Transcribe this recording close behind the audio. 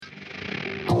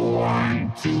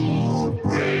Right,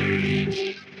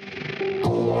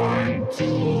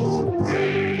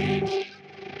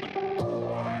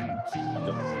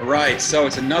 so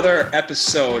it's another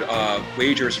episode of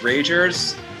Wagers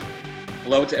Ragers.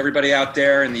 Hello to everybody out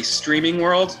there in the streaming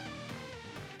world.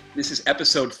 This is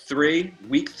episode 3,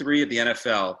 week 3 of the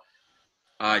NFL.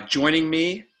 Joining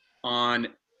me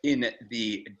in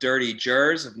the Dirty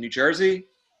Jers of New Jersey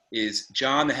is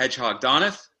John the Hedgehog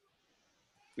Donath.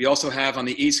 We also have on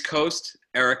the East Coast,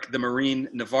 Eric the Marine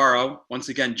Navarro, once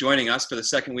again joining us for the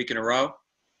second week in a row.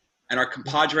 And our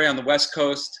compadre on the West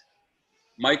Coast,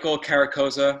 Michael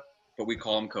Caracosa, but we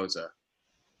call him Koza.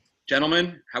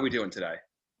 Gentlemen, how we doing today?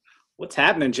 What's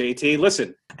happening, JT?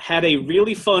 Listen, had a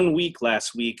really fun week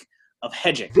last week of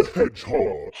hedging.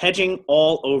 Hedging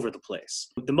all over the place.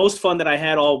 The most fun that I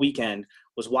had all weekend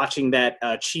was watching that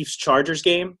Chiefs-Chargers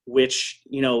game, which,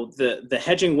 you know, the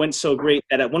hedging went so great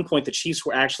that at one point the Chiefs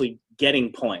were actually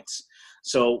getting points.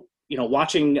 So, you know,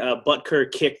 watching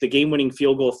Butker kick the game-winning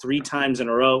field goal 3 times in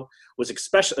a row was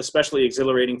especially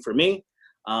exhilarating for me.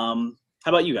 How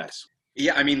about you guys?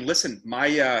 Yeah, I mean, listen,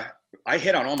 I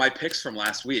hit on all my picks from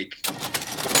last week.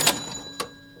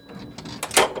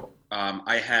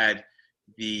 I had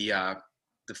the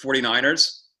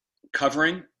 49ers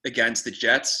covering against the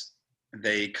Jets.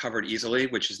 They covered easily,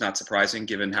 which is not surprising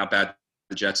given how bad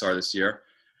the Jets are this year.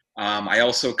 I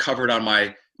also covered on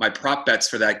my prop bets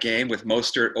for that game with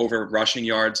Mostert over rushing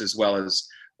yards as well as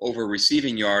over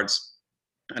receiving yards.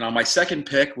 And on my second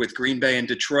pick with Green Bay and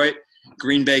Detroit,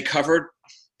 Green Bay covered,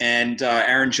 and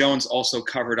Aaron Jones also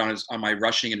covered on my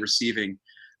rushing and receiving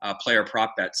player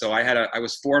prop bet. So I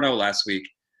was 4-0 last week.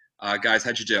 Guys,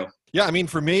 how'd you do? Yeah, I mean,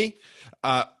 for me,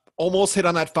 almost hit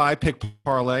on that 5-pick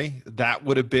parlay. That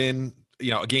would have been,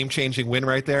 a game-changing win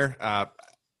right there.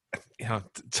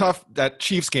 Tough. That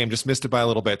Chiefs game just missed it by a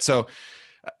little bit. So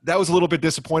that was a little bit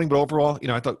disappointing, but overall,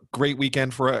 I thought great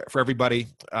weekend for everybody.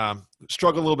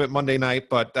 Struggled a little bit Monday night,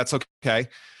 but that's okay.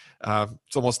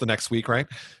 It's almost the next week, right?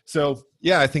 So,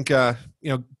 yeah, I think,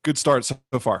 good start so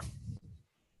far.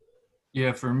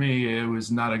 Yeah, for me, it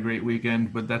was not a great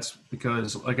weekend, but that's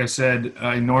because, like I said,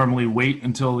 I normally wait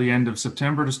until the end of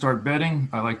September to start betting.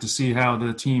 I like to see how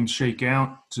the teams shake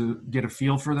out to get a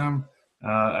feel for them.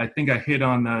 I think I hit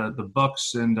on the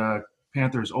Bucks and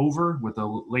Panthers over with a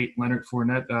late Leonard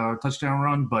Fournette touchdown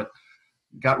run, but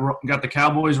got the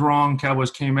Cowboys wrong. Cowboys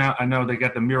came out. I know they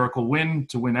got the miracle win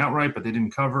to win outright, but they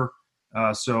didn't cover.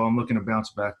 So I'm looking to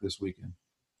bounce back this weekend.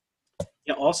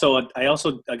 Yeah. I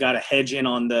also got a hedge in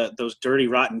on those dirty,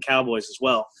 rotten Cowboys as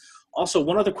well. Also,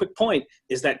 one other quick point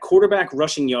is that quarterback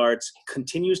rushing yards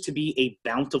continues to be a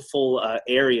bountiful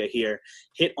area here.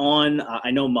 Hit on, I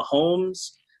know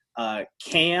Mahomes,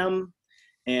 Cam,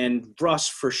 and Russ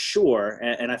for sure,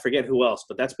 and I forget who else,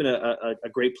 but that's been a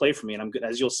great play for me, and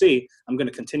as you'll see, I'm going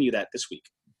to continue that this week.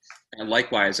 And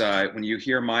likewise, when you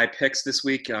hear my picks this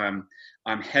week, I'm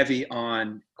heavy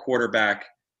on quarterback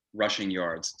rushing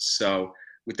yards. So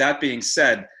with that being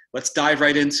said, let's dive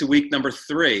right into week number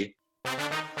 3.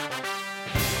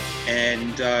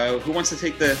 And who wants to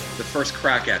take the first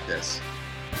crack at this?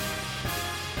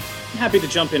 I'm happy to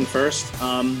jump in first.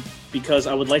 Because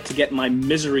I would like to get my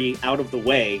misery out of the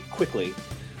way quickly.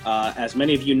 As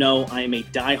many of you know, I am a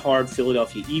diehard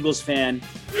Philadelphia Eagles fan.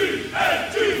 Eagles!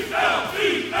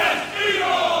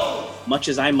 Much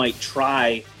as I might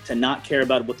try to not care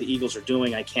about what the Eagles are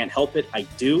doing, I can't help it. I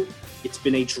do. It's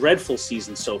been a dreadful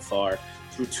season so far.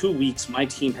 Through 2 weeks, my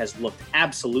team has looked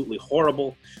absolutely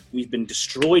horrible. We've been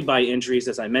destroyed by injuries,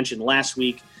 as I mentioned last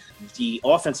week. The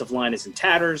offensive line is in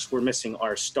tatters. We're missing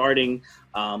our starting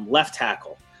left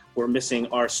tackle. We're missing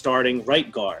our starting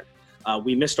right guard.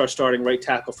 We missed our starting right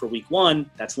tackle for week 1.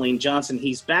 That's Lane Johnson.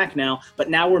 He's back now. But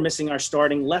now we're missing our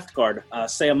starting left guard,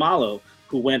 Sayamalo,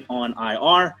 who went on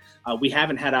IR. We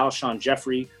haven't had Alshon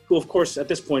Jeffrey, who, of course, at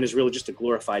this point is really just a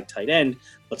glorified tight end.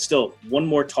 But still, one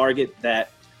more target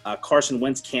that Carson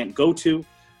Wentz can't go to.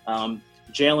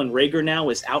 Jalen Reagor now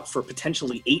is out for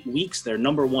potentially 8 weeks, their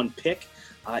number 1 pick.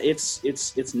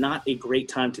 It's not a great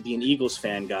time to be an Eagles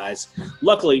fan, guys.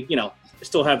 Luckily, I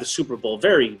still have the Super Bowl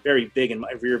very, very big in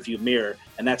my rearview mirror,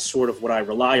 and that's sort of what I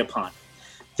rely upon.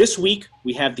 This week,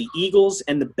 we have the Eagles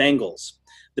and the Bengals.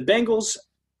 The Bengals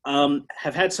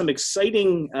have had some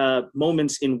exciting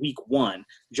moments in week 1.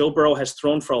 Joe Burrow has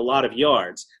thrown for a lot of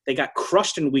yards. They got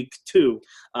crushed in week 2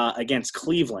 against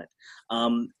Cleveland.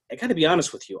 I got to be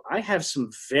honest with you. I have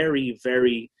some very,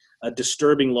 very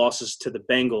disturbing losses to the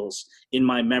Bengals in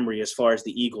my memory as far as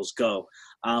the Eagles go.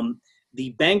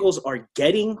 The Bengals are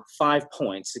getting 5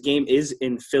 points. The game is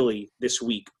in Philly this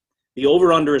week. The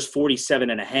over-under is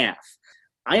 47.5.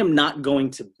 I am not going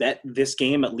to bet this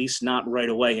game, at least not right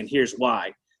away, and here's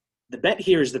why. The bet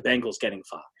here is the Bengals getting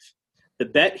 5. The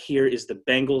bet here is the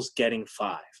Bengals getting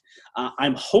 5.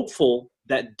 I'm hopeful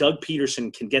that Doug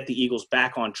Peterson can get the Eagles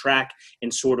back on track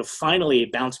in sort of finally a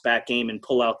bounce-back game and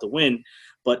pull out the win.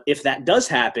 But if that does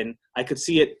happen, I could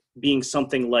see it being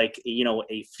something like,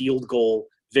 a field goal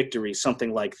victory,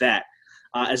 something like that.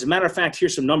 As a matter of fact,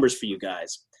 here's some numbers for you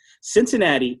guys.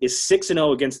 Cincinnati is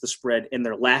 6-0 against the spread in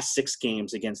their last 6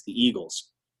 games against the Eagles.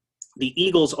 The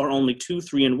Eagles are only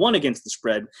 2-3-1 against the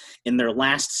spread in their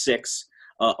last 6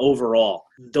 overall.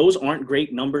 Those aren't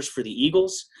great numbers for the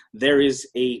Eagles. There is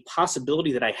a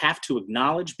possibility that I have to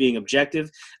acknowledge, being objective,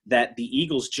 that the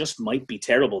Eagles just might be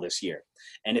terrible this year.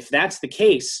 And if that's the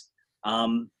case,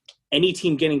 any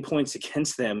team getting points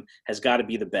against them has got to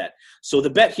be the bet. So the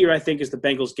bet here, I think, is the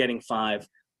Bengals getting 5.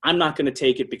 I'm not going to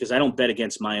take it because I don't bet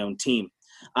against my own team.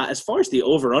 As far as the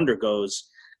over-under goes,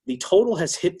 the total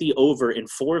has hit the over in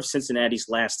 4 of Cincinnati's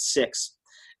last 6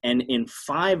 and in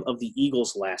 5 of the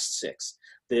Eagles' last 6.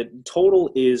 The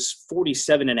total is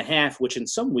 47.5, which in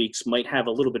some weeks might have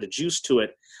a little bit of juice to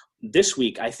it. This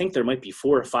week, I think there might be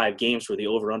 4 or 5 games where the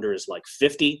over-under is like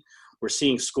 50. We're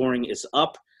seeing scoring is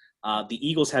up. The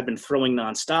Eagles have been throwing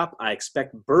nonstop. I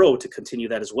expect Burrow to continue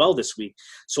that as well this week.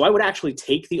 So I would actually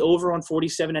take the over on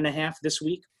 47.5 this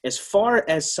week. As far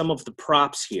as some of the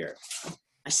props here,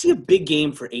 I see a big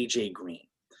game for A.J. Green.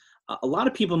 A lot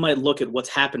of people might look at what's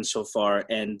happened so far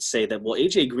and say that, well,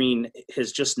 A.J. Green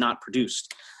has just not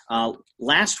produced.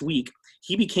 Last week,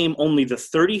 he became only the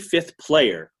 35th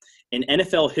player in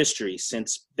NFL history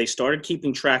since they started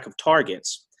keeping track of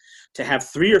targets to have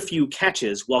 3 or few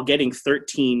catches while getting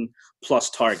 13-plus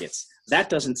targets. That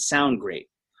doesn't sound great.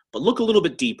 But look a little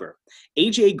bit deeper.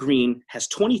 A.J. Green has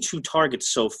 22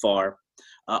 targets so far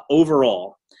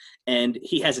overall, and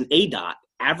he has an ADOT,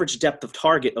 average depth of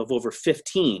target, of over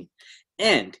 15,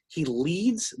 and he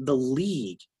leads the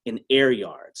league in air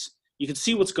yards. You can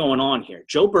see what's going on here.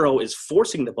 Joe Burrow is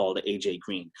forcing the ball to A.J.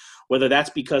 Green, whether that's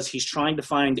because he's trying to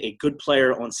find a good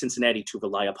player on Cincinnati to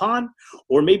rely upon,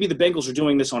 or maybe the Bengals are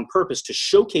doing this on purpose to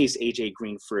showcase A.J.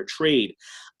 Green for a trade.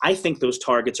 I think those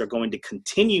targets are going to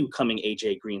continue coming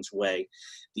A.J. Green's way.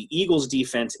 The Eagles'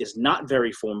 defense is not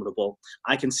very formidable.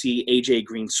 I can see A.J.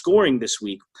 Green scoring this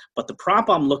week, but the prop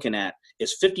I'm looking at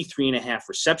is 53.5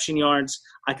 reception yards.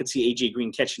 I could see A.J.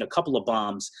 Green catching a couple of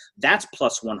bombs. That's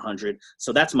plus 100,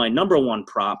 so that's my number one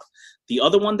prop. The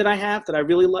other one that I have that I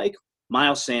really like,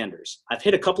 Miles Sanders. I've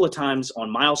hit a couple of times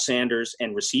on Miles Sanders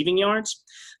and receiving yards.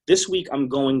 This week I'm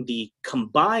going the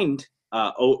combined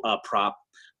prop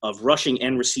of rushing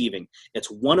and receiving.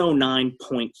 It's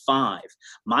 109.5.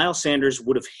 Miles Sanders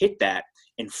would have hit that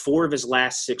in 4 of his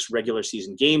last 6 regular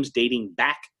season games dating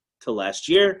back to last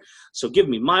year. So give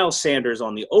me Miles Sanders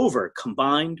on the over,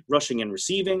 combined rushing and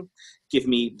receiving. Give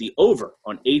me the over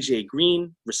on A.J.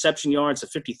 Green, reception yards of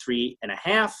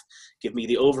 53.5. Give me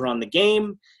the over on the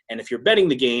game. And if you're betting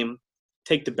the game,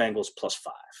 take the Bengals plus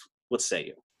 5. What say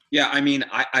you? Yeah, I mean,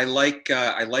 I like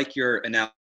your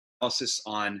analysis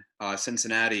on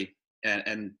Cincinnati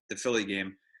and the Philly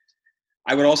game.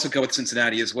 I would also go with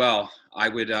Cincinnati as well.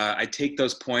 I'd take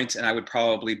those points and I would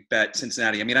probably bet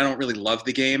Cincinnati. I mean, I don't really love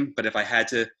the game, but if I had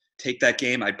to take that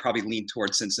game, I'd probably lean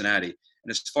towards Cincinnati. And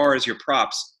as far as your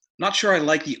props, I'm not sure I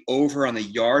like the over on the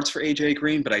yards for A.J.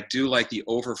 Green, but I do like the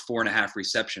over 4.5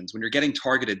 receptions. When you're getting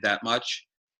targeted that much,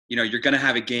 you're going to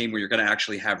have a game where you're going to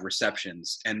actually have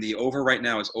receptions. And the over right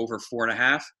now is over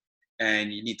 4.5,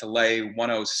 and you need to lay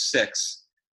 106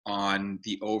 on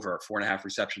the over 4.5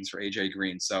 receptions for A.J.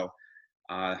 Green. So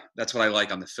that's what I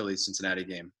like on the Philly-Cincinnati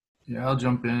game. Yeah, I'll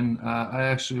jump in. I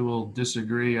actually will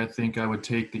disagree. I think I would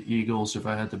take the Eagles if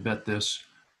I had to bet this.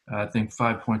 I think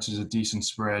 5 points is a decent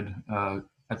spread.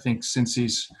 I think since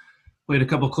he's played a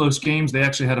couple close games, they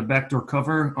actually had a backdoor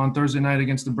cover on Thursday night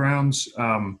against the Browns.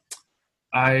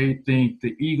 I think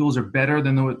the Eagles are better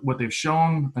than what they've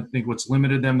shown. I think what's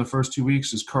limited them the first 2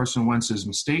 weeks is Carson Wentz's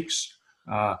mistakes.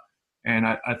 And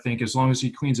I think as long as he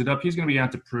cleans it up, he's going to be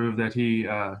out to prove that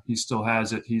he still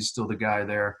has it. He's still the guy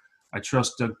there. I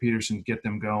trust Doug Peterson to get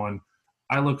them going.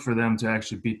 I look for them to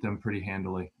actually beat them pretty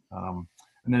handily. And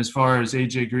then as far as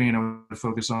A.J. Green, I would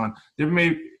focus on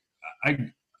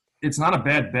it's not a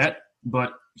bad bet,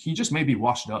 but he just may be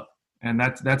washed up. And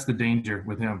that's the danger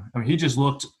with him. I mean, he just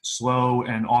looked slow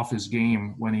and off his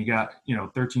game when he got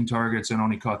 13 targets and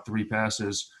only caught 3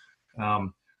 passes.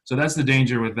 So that's the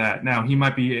danger with that. Now he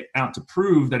might be out to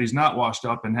prove that he's not washed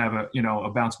up and have a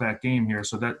bounce back game here.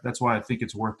 So that's why I think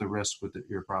it's worth the risk with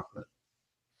your prop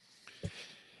bet.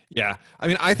 Yeah, I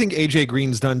mean, I think A.J.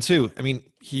 Green's done too. I mean,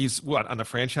 he's on the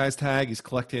franchise tag. He's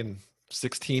collecting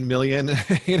 16 million.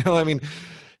 I mean,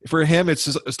 for him,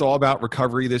 it's all about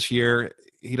recovery this year.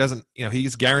 He doesn't,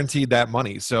 he's guaranteed that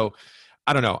money. So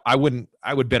I don't know. I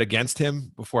would bet against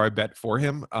him before I bet for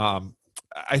him.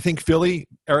 I think Philly,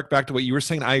 Eric, back to what you were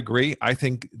saying, I agree. I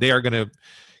think they are going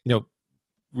to,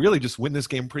 really just win this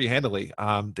game pretty handily.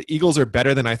 The Eagles are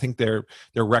better than I think their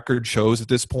record shows at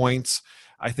this point.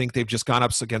 I think they've just gone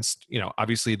up against,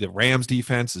 obviously the Rams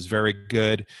defense is very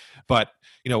good, but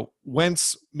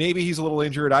Wentz, maybe he's a little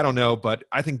injured. I don't know, but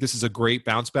I think this is a great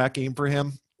bounce back game for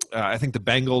him. I think the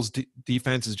Bengals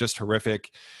defense is just horrific,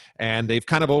 and they've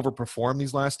kind of overperformed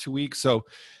these last 2 weeks. So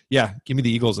yeah, give me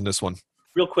the Eagles in this one.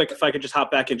 Real quick, if I could just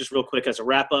hop back in just real quick as a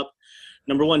wrap up.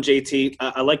 Number one, JT,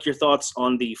 I like your thoughts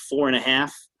on the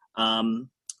 4.5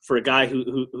 for a guy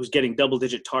who's getting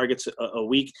double-digit targets a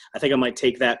week. I think I might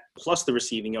take that plus the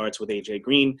receiving yards with A.J.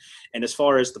 Green. And as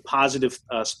far as the positive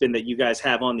spin that you guys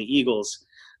have on the Eagles,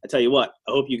 I tell you what,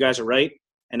 I hope you guys are right.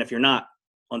 And if you're not,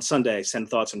 on Sunday, send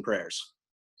thoughts and prayers.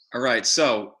 All right,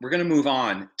 so we're going to move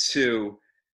on to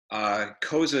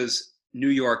Koza's New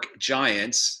York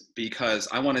Giants because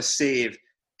I want to save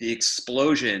the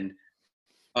explosion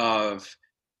of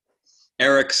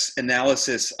Eric's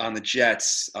analysis on the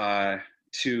Jets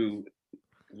to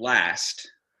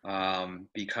last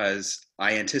because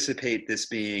I anticipate this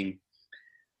being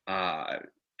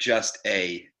just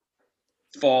a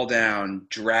fall down,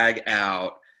 drag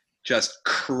out, just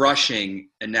crushing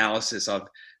analysis of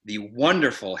the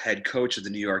wonderful head coach of the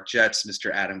New York Jets, Mr.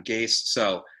 Adam Gase.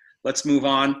 So let's move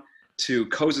on to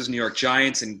Koza's New York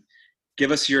Giants and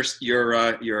give us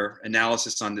your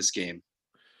analysis on this game.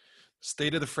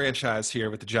 State of the franchise here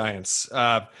with the Giants.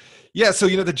 So,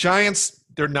 the Giants,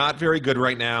 they're not very good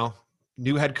right now.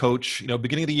 New head coach,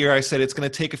 beginning of the year, I said it's going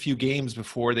to take a few games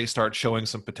before they start showing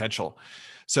some potential.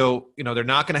 So, they're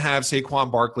not going to have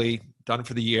Saquon Barkley done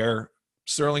for the year.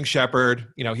 Sterling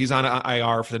Shepard, he's on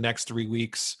IR for the next 3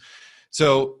 weeks.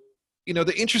 So,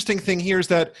 the interesting thing here is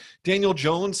that Daniel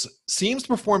Jones seems to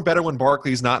perform better when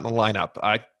Barkley's not in the lineup.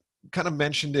 I kind of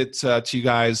mentioned it to you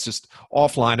guys just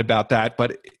offline about that,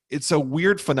 but it's a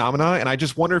weird phenomena, and I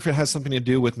just wonder if it has something to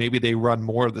do with maybe they run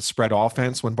more of the spread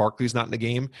offense when Barkley's not in the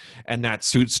game, and that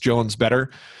suits Jones better.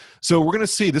 So we're going to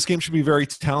see. This game should be very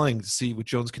telling to see what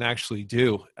Jones can actually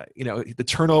do. The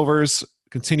turnovers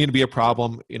continue to be a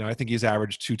problem. I think he's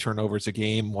averaged 2 turnovers a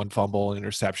game, 1 fumble,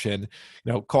 interception,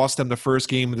 cost them the first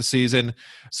game of the season.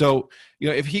 So,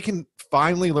 if he can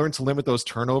finally learn to limit those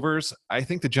turnovers, I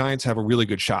think the Giants have a really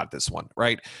good shot at this one,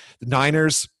 right? The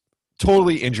Niners,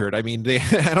 totally injured. I mean,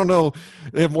 I don't know,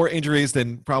 they have more injuries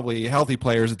than probably healthy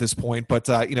players at this point, but,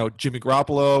 Jimmy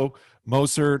Garoppolo,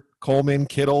 Mostert, Coleman,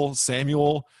 Kittle,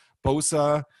 Samuel,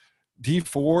 Bosa, D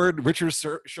Ford, Richard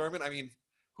Sherman. I mean,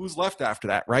 who's left after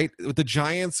that, right? With the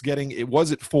Giants it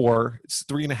was at 4, it's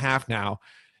 3.5 now.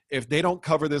 If they don't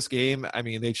cover this game, I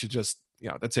mean, they should just,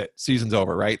 that's it. Season's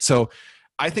over, right? So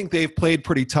I think they've played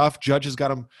pretty tough. Judge has got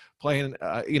them playing,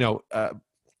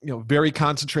 very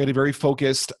concentrated, very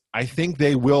focused. I think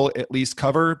they will at least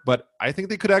cover, but I think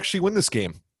they could actually win this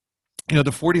game. The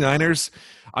 49ers,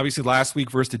 obviously last week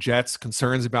versus the Jets,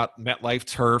 concerns about MetLife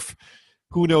turf.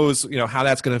 Who knows, how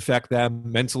that's going to affect them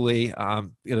mentally.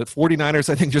 The 49ers,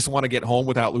 I think, just want to get home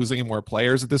without losing any more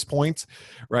players at this point,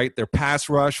 right? Their pass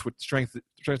rush with strength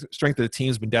of the team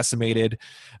has been decimated.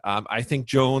 I think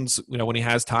Jones, when he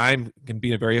has time, can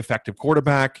be a very effective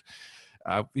quarterback.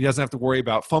 He doesn't have to worry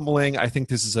about fumbling. I think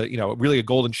this is really a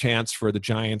golden chance for the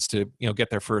Giants to, get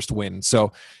their first win.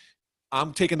 So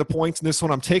I'm taking the points in this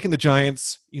one. I'm taking the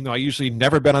Giants. I usually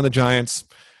never bet on the Giants.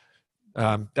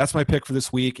 That's my pick for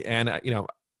this week. And,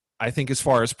 I think as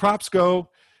far as props go,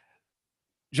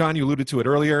 John, you alluded to it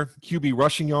earlier, QB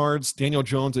rushing yards, Daniel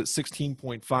Jones at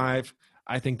 16.5.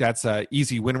 I think that's an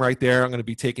easy win right there. I'm going to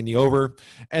be taking the over.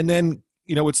 And then,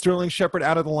 with Sterling Shepard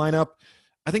out of the lineup,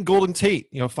 I think Golden Tate,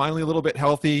 finally a little bit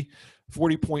healthy,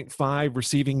 40.5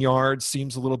 receiving yards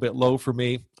seems a little bit low for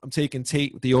me. I'm taking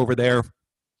Tate with the over there.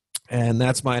 And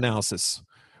that's my analysis.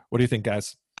 What do you think,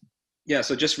 guys? Yeah,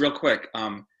 so just real quick,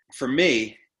 for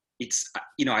me, it's,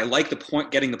 I like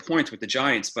getting the points with the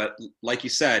Giants, but like you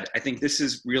said, I think this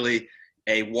is really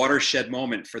a watershed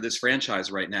moment for this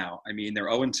franchise right now. I mean, they're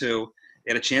 0-2.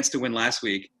 They had a chance to win last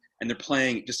week, and they're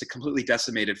playing just a completely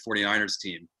decimated 49ers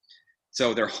team.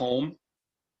 So they're home,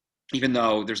 even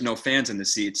though there's no fans in the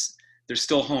seats, they're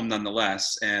still home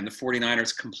nonetheless. And the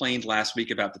 49ers complained last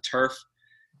week about the turf.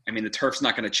 I mean, the turf's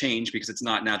not going to change because it's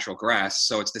not natural grass.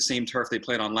 So it's the same turf they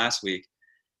played on last week.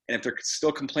 And if they're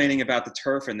still complaining about the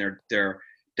turf and they're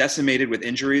decimated with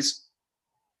injuries,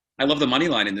 I love the money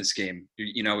line in this game.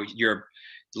 You're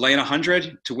laying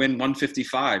 100 to win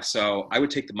 155. So I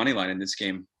would take the money line in this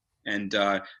game. And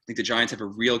I think the Giants have a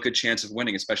real good chance of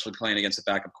winning, especially playing against a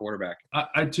backup quarterback.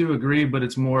 I too agree, but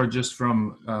it's more just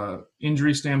from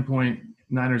injury standpoint.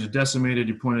 Niners are decimated.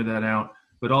 You pointed that out.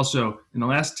 But also, in the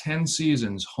last 10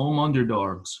 seasons, home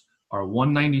underdogs are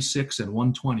 196 and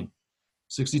 120,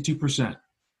 62%.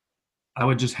 I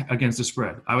would just, against the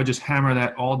spread, I would just hammer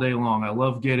that all day long. I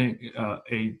love getting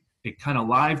a kind of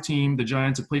live team. The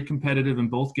Giants have played competitive in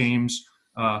both games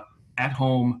at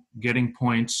home, getting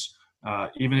points.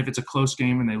 Even if it's a close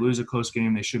game and they lose a close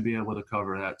game, they should be able to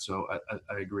cover that. So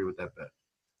I agree with that bet.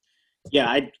 Yeah,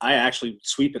 I actually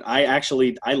sweep it. I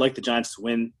like the Giants to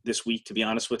win this week, to be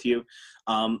honest with you.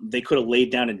 They could have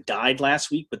laid down and died last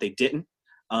week, but they didn't.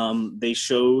 They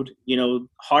showed,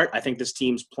 heart. I think this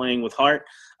team's playing with heart.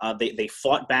 They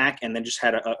fought back and then just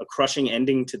had a crushing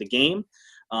ending to the game.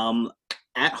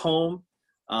 At home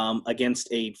against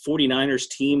a 49ers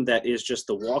team that is just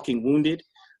the walking wounded.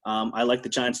 I like the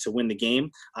Giants to win the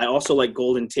game. I also like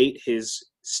Golden Tate. His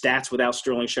stats without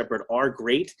Sterling Shepard are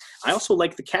great. I also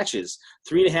like the catches.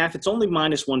 3.5, it's only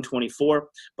minus 124,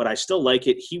 but I still like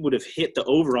it. He would have hit the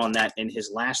over on that in his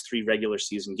last 3 regular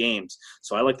season games.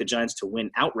 So I like the Giants to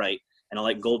win outright, and I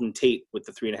like Golden Tate with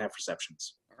the 3.5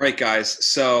 receptions. All right, guys.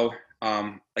 So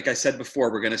like I said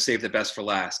before, we're going to save the best for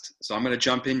last. So I'm going to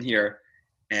jump in here.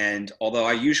 And although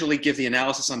I usually give the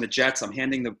analysis on the Jets, I'm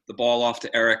handing the ball off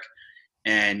to Eric.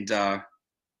 And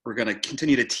we're going to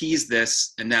continue to tease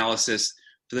this analysis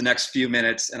for the next few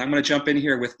minutes. And I'm going to jump in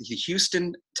here with the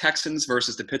Houston Texans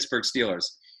versus the Pittsburgh Steelers.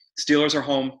 Steelers are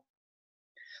home.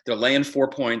 They're laying 4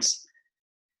 points.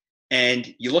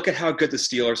 And you look at how good the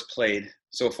Steelers played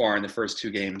so far in the first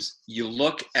 2 games. You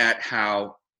look at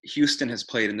how Houston has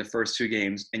played in the first 2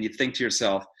 games, and you think to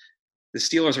yourself, the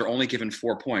Steelers are only given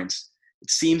 4 points.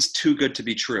 It seems too good to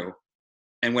be true.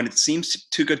 And when it seems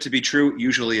too good to be true,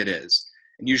 usually it is.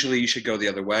 And usually you should go the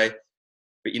other way.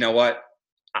 But you know what?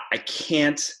 I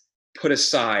can't put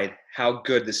aside how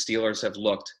good the Steelers have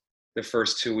looked the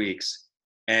first 2 weeks.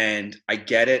 And I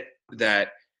get it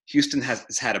that Houston has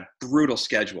had a brutal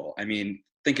schedule. I mean,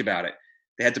 think about it.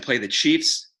 They had to play the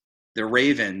Chiefs, the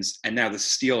Ravens, and now the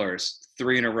Steelers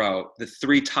 3 in a row, the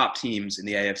 3 top teams in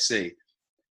the AFC.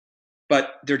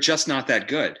 But they're just not that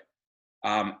good.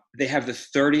 They have the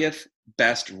 30th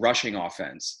best rushing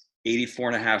offense,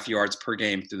 84.5 yards per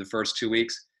game through the first 2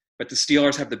 weeks. But the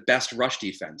Steelers have the best rush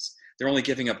defense. They're only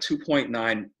giving up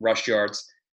 2.9 rush yards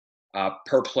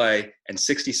per play and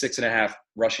 66.5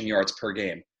 rushing yards per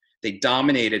game. They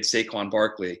dominated Saquon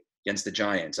Barkley against the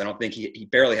Giants. I don't think he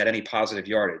barely had any positive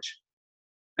yardage.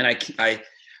 And I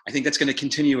think that's going to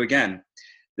continue again.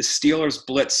 The Steelers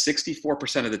blitz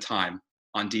 64% of the time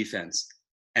on defense.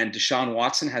 And Deshaun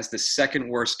Watson has the second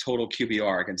worst total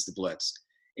QBR against the blitz.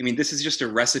 I mean, this is just a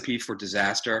recipe for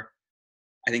disaster.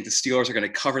 I think the Steelers are going to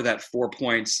cover that 4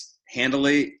 points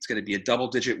handily. It's going to be a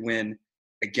double-digit win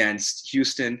against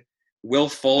Houston. Will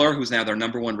Fuller, who's now their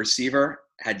number 1 receiver,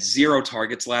 had 0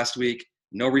 targets last week,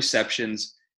 no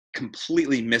receptions,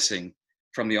 completely missing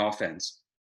from the offense.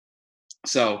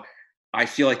 So I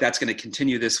feel like that's going to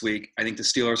continue this week. I think the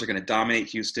Steelers are going to dominate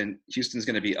Houston. Houston's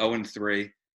going to be 0-3,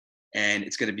 and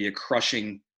it's going to be a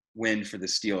crushing win for the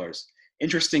Steelers.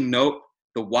 Interesting note,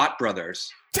 the Watt brothers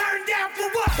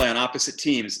play on opposite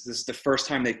teams. This is the first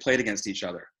time they've played against each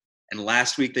other. And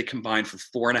last week they combined for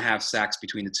 4.5 sacks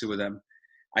between the 2 of them.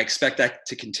 I expect that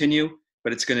to continue,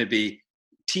 but it's going to be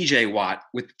TJ Watt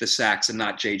with the sacks and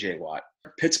not JJ Watt.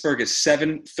 Pittsburgh is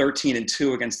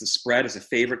 7-13-2 against the spread as a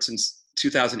favorite since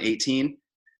 2018.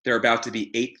 They're about to be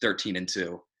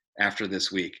 8-13-2 after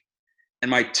this week.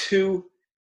 And my 2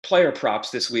 player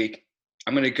props this week,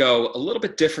 I'm going to go a little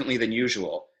bit differently than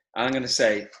usual. I'm going to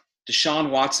say Deshaun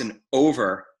Watson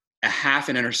over 0.5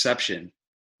 interception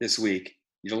this week.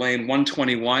 You're laying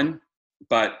 121,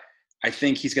 but I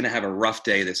think he's going to have a rough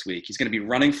day this week. He's going to be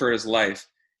running for his life.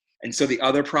 And so the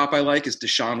other prop I like is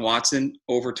Deshaun Watson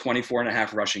over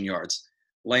 24.5 rushing yards,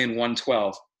 laying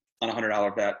 112 on a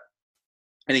 $100 bet.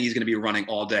 I think he's going to be running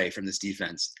all day from this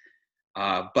defense.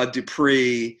 Bud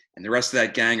Dupree and the rest of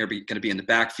that gang are going to be in the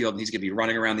backfield, and he's going to be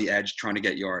running around the edge trying to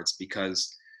get yards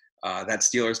because that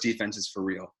Steelers defense is for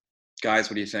real. Guys,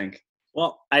 what do you think?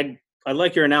 Well, I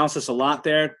like your analysis a lot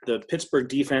there. The Pittsburgh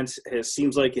defense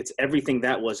seems like it's everything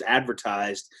that was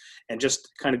advertised. And just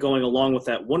kind of going along with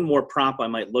that, one more prop I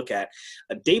might look at.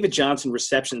 David Johnson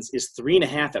receptions is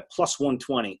 3.5 at plus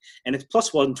 120. And it's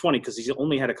plus 120 because he's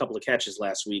only had a couple of catches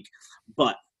last week.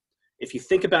 But if you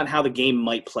think about how the game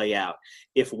might play out,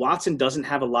 if Watson doesn't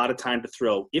have a lot of time to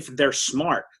throw, if they're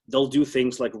smart, they'll do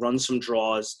things like run some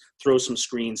draws, throw some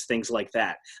screens, things like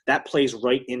that. That plays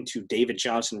right into David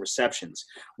Johnson receptions.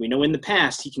 We know in the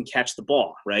past he can catch the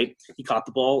ball, right? He caught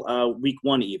the ball week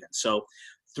 1 even. So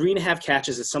 3.5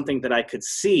 catches is something that I could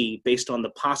see based on the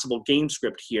possible game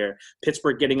script here.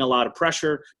 Pittsburgh getting a lot of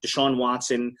pressure, Deshaun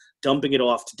Watson dumping it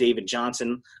off to David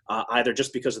Johnson, either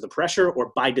just because of the pressure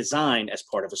or by design as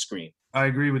part of a screen. I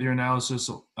agree with your analysis.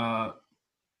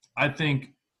 I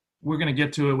think we're going to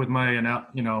get to it with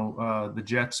the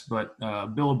Jets, but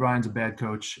Bill O'Brien's a bad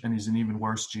coach, and he's an even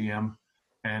worse GM.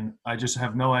 And I just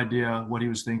have no idea what he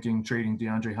was thinking, trading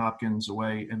DeAndre Hopkins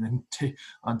away. And then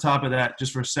on top of that,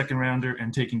 just for a second rounder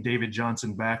and taking David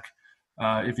Johnson back.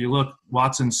 If you look,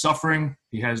 Watson's suffering.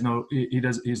 He's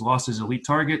lost his elite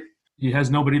target. He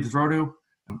has nobody to throw to.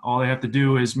 All they have to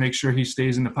do is make sure he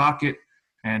stays in the pocket.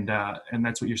 And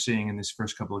that's what you're seeing in these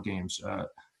first couple of games.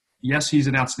 Yes, he's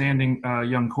an outstanding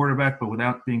young quarterback, but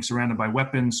without being surrounded by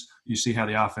weapons, you see how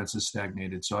the offense is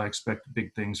stagnated. So I expect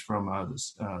big things from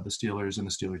the Steelers and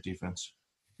the Steelers defense.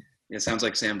 It sounds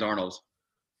like Sam Darnold.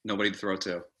 Nobody to throw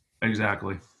to.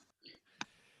 Exactly.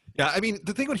 Yeah, I mean,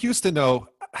 the thing with Houston, though,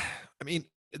 I mean,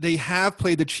 they have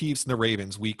played the Chiefs and the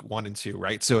Ravens week 1 and 2,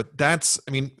 right? So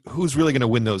who's really going to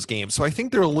win those games? So I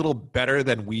think they're a little better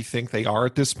than we think they are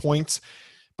at this point.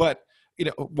 But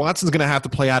Watson's going to have to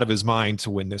play out of his mind to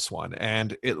win this one.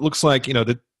 And it looks like,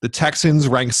 the Texans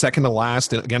rank second to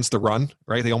last against the run,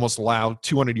 right? They almost allow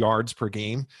 200 yards per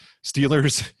game.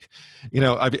 Steelers,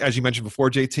 as you mentioned before,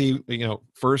 JT,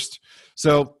 first.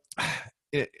 So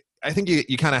I think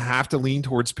you kind of have to lean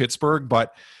towards Pittsburgh,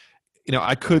 but,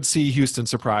 I could see Houston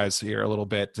surprise here a little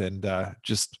bit and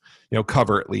just,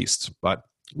 cover at least, but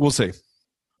we'll see.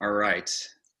 All right.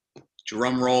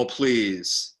 Drum roll,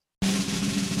 please.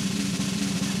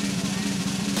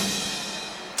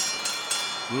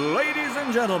 Ladies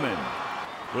and gentlemen,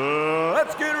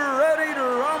 let's get ready to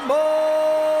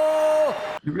rumble.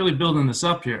 You're really building this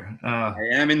up here. I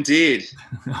am indeed.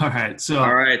 All right. So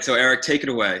Eric, take it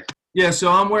away. Yeah, so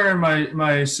I'm wearing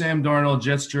my Sam Darnold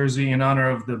Jets jersey in honor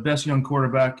of the best young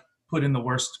quarterback put in the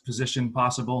worst position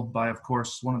possible by, of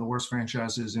course, one of the worst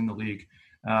franchises in the league.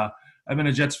 I've been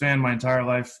a Jets fan my entire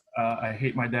life. I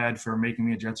hate my dad for making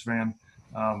me a Jets fan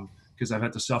because I've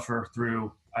had to suffer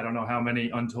through I don't know how many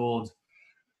untold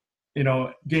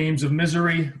games of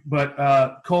misery,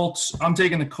 but Colts, I'm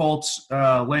taking the Colts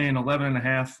laying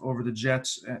 11.5 over the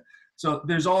Jets. So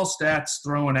there's all stats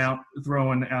thrown out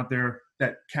there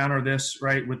that counter this,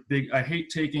 right? With I hate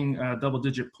taking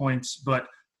double-digit points, but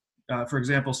for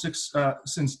example,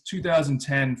 since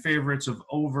 2010, favorites of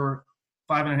over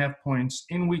 5.5 points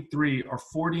in week 3 are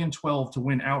 40-12 to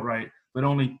win outright, but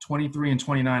only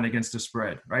 23-29 against the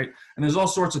spread, right? And there's all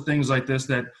sorts of things like this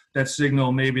that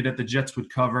signal maybe that the Jets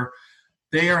would cover.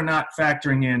 They are not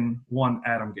factoring in one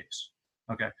Adam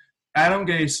Gase, okay? Adam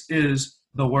Gase is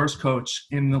the worst coach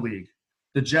in the league.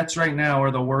 The Jets right now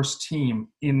are the worst team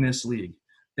in this league.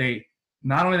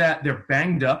 Not only that, they're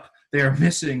banged up. They are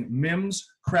missing Mims,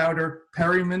 Crowder,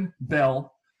 Perryman,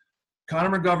 Bell,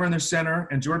 Connor McGovern, their center,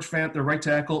 and George Fant, their right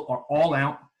tackle, are all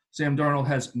out. Sam Darnold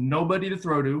has nobody to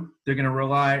throw to. They're going to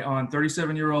rely on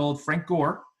 37-year-old Frank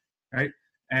Gore, right?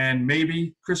 And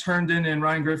maybe Chris Herndon and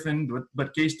Ryan Griffin,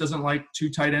 but Gase doesn't like 2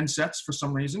 tight end sets for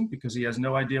some reason because he has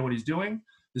no idea what he's doing.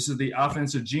 This is the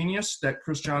offensive genius that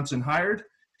Chris Johnson hired.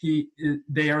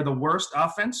 They are the worst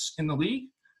offense in the league.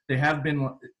 They have been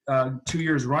 2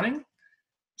 years running.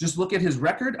 Just look at his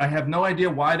record. I have no idea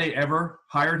why they ever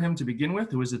hired him to begin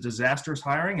with. It was a disastrous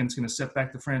hiring, and it's going to set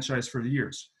back the franchise for the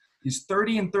years. He's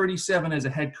 30-37 as a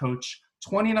head coach.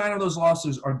 29 of those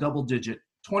losses are double-digit.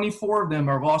 24 of them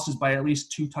are losses by at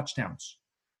least 2 touchdowns.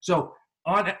 So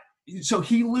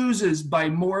he loses by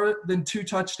more than 2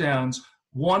 touchdowns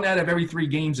 1 out of every 3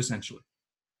 games, essentially.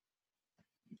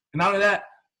 And out of that,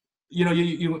 you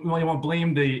want to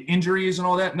blame the injuries and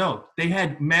all that? No, they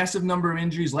had massive number of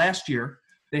injuries last year.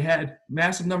 They had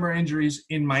massive number of injuries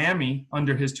in Miami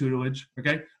under his tutelage,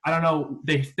 okay? I don't know.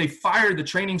 They fired the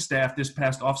training staff this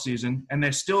past offseason, and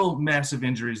there's still massive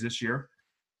injuries this year.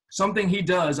 Something he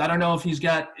does, I don't know if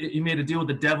he made a deal with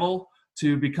the devil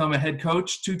to become a head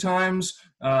coach 2 times,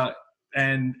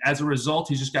 and as a result,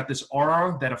 he's just got this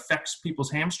aura that affects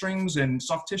people's hamstrings and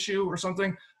soft tissue or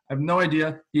something. I have no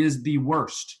idea. He is the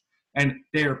worst. And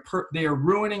they are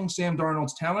ruining Sam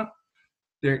Darnold's talent.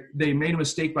 They made a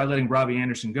mistake by letting Robbie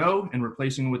Anderson go and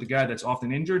replacing him with a guy that's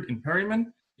often injured in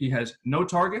Perryman. He has no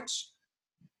targets.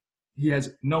 He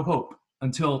has no hope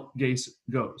until Gase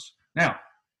goes. Now,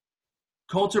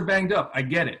 Colts are banged up. I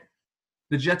get it.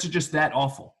 the Jets are just that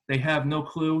awful. They have no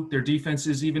clue. Their defense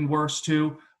is even worse,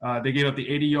 too. They gave up the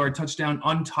 80-yard touchdown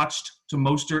untouched to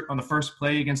Mostert on the first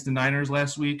play against the Niners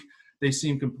last week. They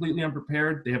seem completely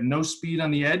unprepared. They have no speed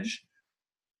on the edge.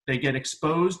 They get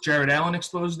exposed. Jared Allen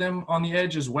exposed them on the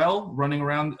edge as well, running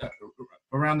around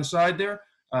the side there.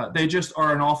 They just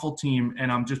are an awful team,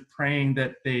 and I'm just praying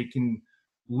that they can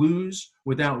lose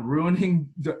without ruining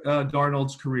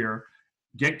Darnold's career,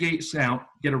 get Gates out,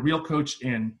 get a real coach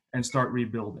in, and start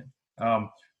rebuilding.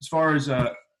 As far as,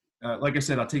 like I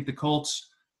said, I'll take the Colts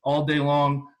all day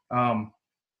long. I'll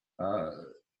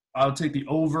take the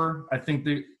over. I think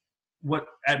what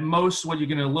you're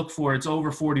going to look for, it's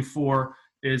over 44,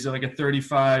 is like a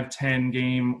 35-10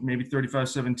 game, maybe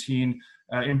 35-17.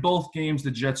 In both games, the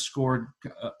Jets scored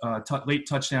late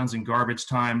touchdowns in garbage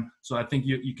time. So I think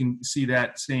you can see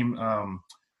that same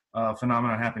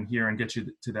phenomenon happen here and get you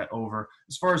to that over.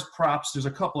 As far as props, there's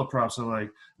a couple of props I like.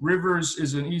 Rivers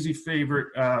is an easy favorite,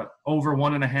 over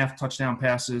 1.5 touchdown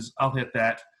passes. I'll hit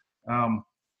that.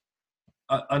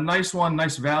 A nice one,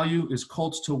 nice value is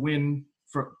Colts to win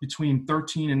for between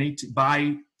 13 and 18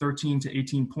 by 13 to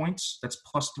 18 points. That's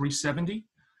plus 370.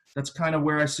 That's kind of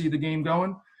where I see the game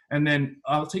going. And then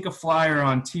I'll take a flyer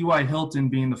on T.Y. Hilton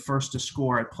being the first to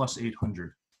score at plus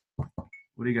 800.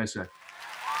 What do you guys say?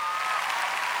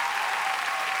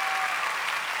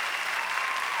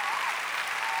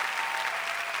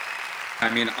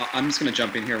 I mean, I'm just going to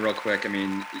jump in here real quick. I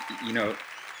mean,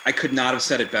 I could not have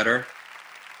said it better,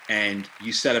 and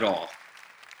you said it all.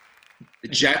 The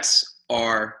Jets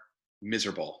are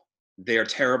miserable. They are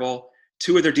terrible.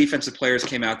 2 of their defensive players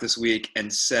came out this week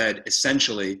and said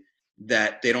essentially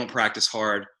that they don't practice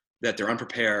hard, that they're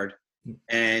unprepared.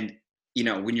 And,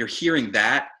 when you're hearing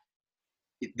that,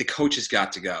 the coach has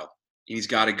got to go. He's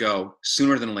got to go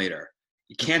sooner than later.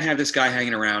 You can't have this guy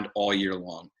hanging around all year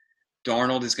long.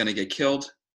 Darnold is going to get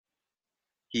killed.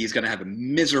 He's going to have a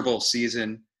miserable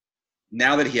season.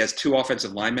 Now that he has 2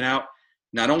 offensive linemen out,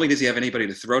 not only does he have anybody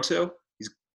to throw to,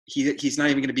 he's not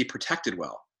even going to be protected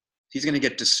well. He's going to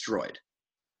get destroyed.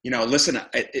 Listen,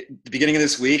 at the beginning of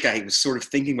this week, I was sort of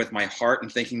thinking with my heart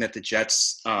and thinking that the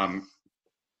Jets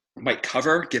might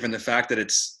cover, given the fact that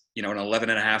it's, an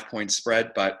 11.5-point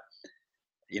spread. But,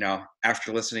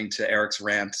 after listening to Eric's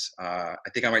rant, I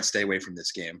think I might stay away from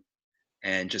this game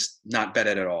and just not bet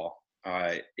it at all.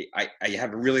 I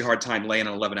have a really hard time laying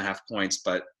on 11.5 points,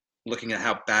 but looking at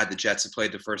how bad the Jets have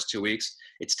played the first 2 weeks,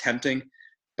 it's tempting,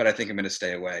 but I think I'm going to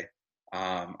stay away.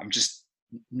 I'm just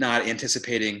not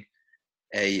anticipating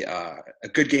a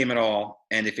good game at all.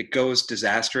 And if it goes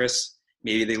disastrous,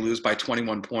 maybe they lose by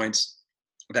 21 points.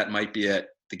 That might be it.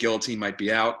 The guillotine might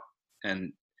be out,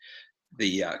 and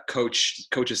the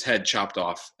coach's head chopped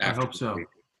off. I hope so.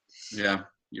 Yeah,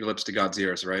 your lips to God's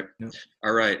ears, right? Yep.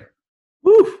 All right.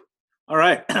 Woo! All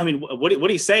right. I mean, what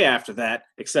do you say after that?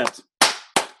 Except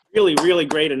really, really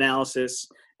great analysis.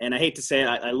 And I hate to say it,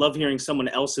 I love hearing someone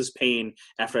else's pain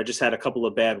after I just had a couple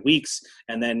of bad weeks.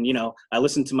 And then, I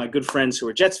listened to my good friends who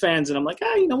are Jets fans, and I'm like,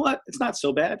 you know what? It's not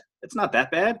so bad. It's not that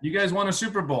bad. You guys won a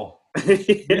Super Bowl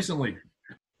recently.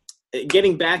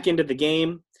 Getting back into the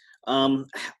game, I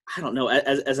don't know.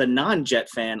 As a non-Jet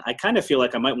fan, I kind of feel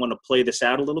like I might want to play this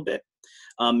out a little bit.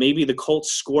 Maybe the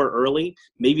Colts score early.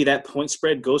 Maybe that point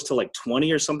spread goes to like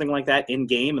 20 or something like that in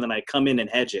game, and then I come in and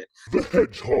hedge it.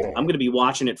 I'm going to be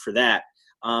watching it for that.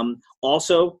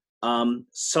 Also,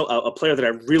 a player that I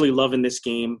really love in this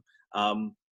game,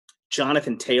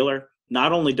 Jonathan Taylor.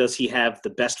 Not only does he have the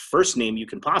best first name you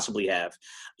can possibly have,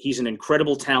 he's an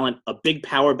incredible talent, a big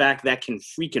power back that can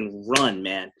freaking run,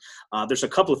 man. There's a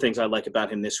couple of things I like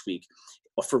about him this week.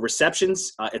 For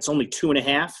receptions, it's only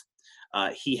 2.5.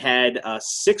 He had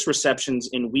 6 receptions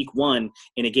in week 1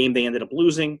 in a game they ended up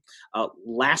losing.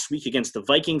 Last week against the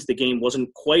Vikings, the game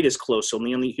wasn't quite as close, so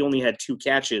he only had 2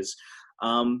 catches.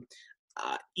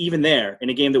 Even there, in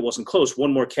a game that wasn't close,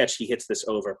 1 more catch, he hits this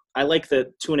over. I like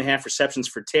the 2.5 receptions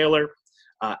for Taylor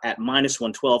at minus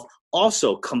 112.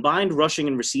 Also, combined rushing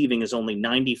and receiving is only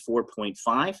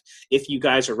 94.5. If you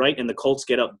guys are right and the Colts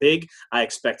get up big, I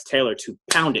expect Taylor to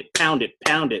pound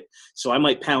it. So I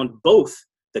might pound both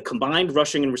the combined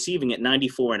rushing and receiving at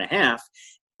 94.5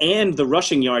 and the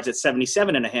rushing yards at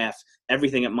 77.5,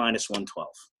 everything at minus 112.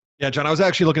 Yeah, John, I was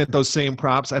actually looking at those same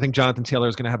props. I think Jonathan Taylor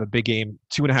is going to have a big game,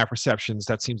 2.5 receptions.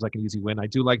 That seems like an easy win. I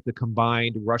do like the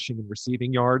combined rushing and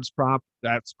receiving yards prop.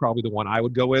 That's probably the one I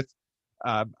would go with.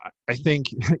 I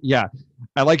think, yeah,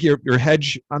 I like your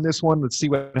hedge on this one. Let's see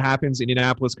what happens.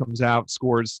 Indianapolis comes out,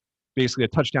 scores basically a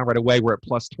touchdown right away. We're at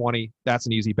plus 20. That's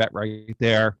an easy bet right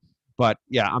there. But,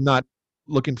 yeah, I'm not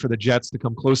looking for the Jets to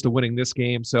come close to winning this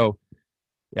game. So,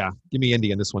 yeah, give me Indy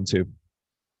in this one too.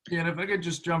 Yeah, and if I could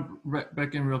just jump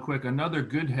back in real quick, another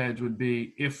good hedge would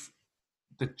be if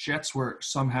the Jets were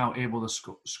somehow able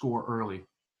to score early.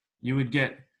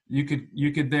 The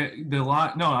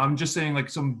lot. No, I'm just saying like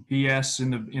some BS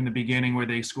in the beginning where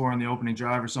they score on the opening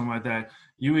drive or something like that.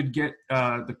 You would get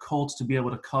the Colts to be able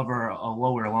to cover a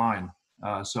lower line.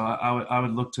 So I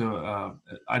would look to.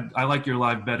 I like your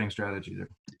live betting strategy there.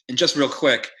 And just real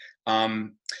quick,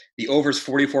 the over's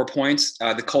 44 points.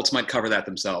 The Colts might cover that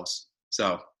themselves.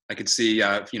 So I could see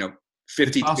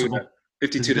 52 to 0.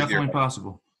 Definitely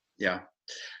possible. Yeah.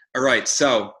 All right.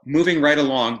 So moving right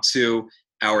along to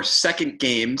our second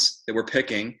games that we're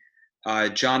picking.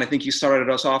 John, I think you started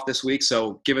us off this week,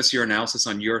 so give us your analysis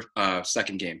on your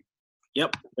second game.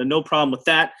 Yep, no problem with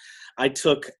that. I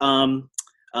took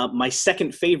my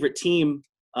second favorite team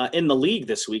in the league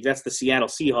this week. That's the Seattle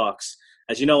Seahawks.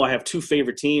 As you know, I have two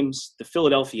favorite teams, the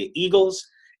Philadelphia Eagles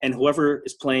and whoever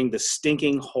is playing the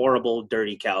stinking, horrible,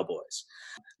 dirty Cowboys.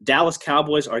 Dallas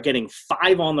Cowboys are getting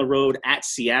 5 on the road at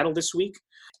Seattle this week.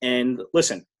 And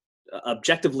listen,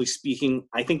 objectively speaking,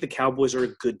 I think the Cowboys are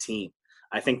a good team.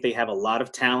 I think they have a lot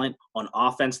of talent on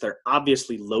offense. They're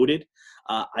obviously loaded.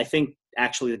 I think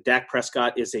actually that Dak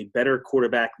Prescott is a better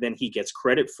quarterback than he gets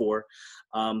credit for,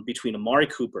 between Amari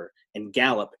Cooper and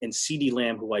Gallup and CeeDee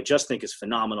Lamb, who I just think is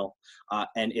phenomenal.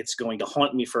 And it's going to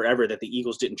haunt me forever that the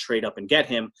Eagles didn't trade up and get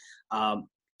him.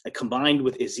 Combined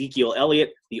with Ezekiel Elliott,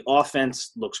 the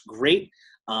offense looks great.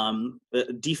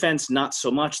 The defense, not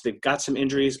so much. They've got some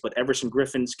injuries, but Everson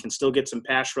Griffins can still get some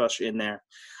pass rush in there.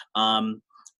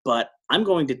 But I'm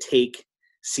going to take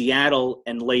Seattle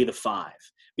and lay the 5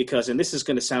 because, and this is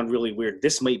going to sound really weird,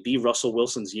 this might be Russell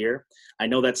Wilson's year. I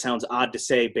know that sounds odd to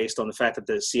say based on the fact that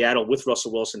the Seattle with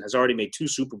Russell Wilson has already made 2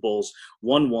 Super Bowls,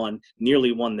 won one,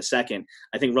 nearly won the second.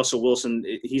 I think Russell Wilson,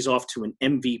 he's off to an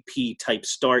MVP type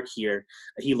start here.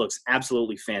 He looks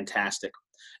absolutely fantastic.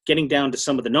 Getting down to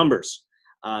some of the numbers.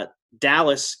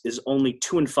 Dallas is only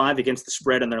 2-5 against the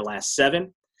spread in their last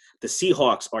 7. The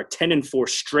Seahawks are 10-4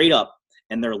 straight up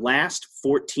in their last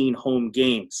 14 home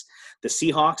games. The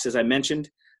Seahawks, as I mentioned,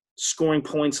 scoring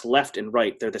points left and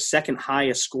right. They're the second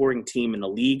highest scoring team in the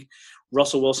league.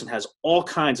 Russell Wilson has all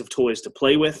kinds of toys to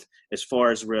play with as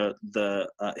far as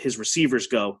his receivers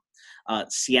go.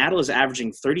 Seattle is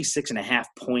averaging 36.5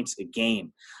 points a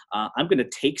game. I'm going to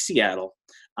take Seattle.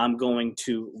 I'm going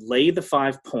to lay the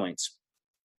 5 points.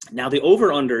 Now, the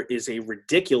over-under is a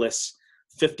ridiculous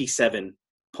 57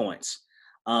 points.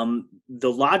 The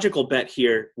logical bet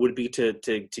here would be to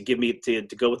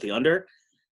go with the under.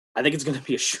 I think it's going to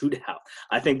be a shootout.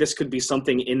 I think this could be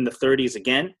something in the 30s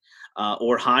again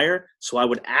or higher. So I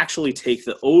would actually take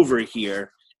the over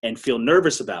here and feel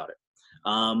nervous about it.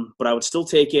 But I would still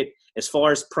take it. As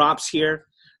far as props here,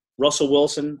 Russell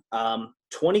Wilson,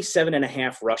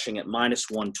 27.5 rushing at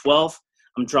 -112.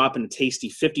 I'm dropping a tasty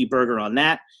 50 burger on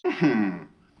that.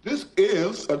 This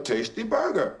is a tasty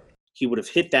burger. He would have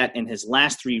hit that in his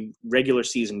last 3 regular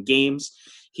season games.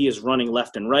 He is running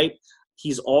left and right.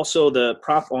 He's also the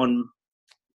prop on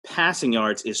passing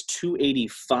yards is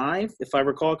 285, if I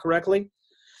recall correctly.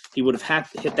 He would have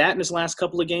hit that in his last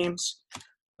couple of games.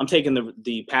 I'm taking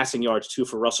the passing yards too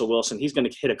for Russell Wilson. He's going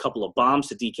to hit a couple of bombs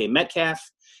to DK Metcalf.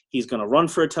 He's going to run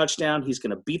for a touchdown. He's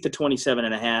going to beat the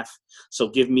 27.5. So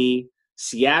give me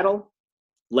Seattle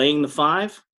laying the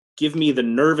 5. Give me the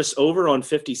nervous over on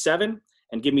 57.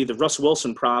 And give me the Russ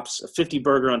Wilson props, a 50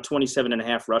 burger on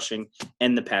 27.5 rushing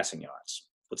and the passing yards.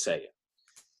 What say you?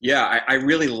 Yeah, I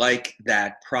really like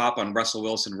that prop on Russell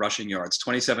Wilson rushing yards.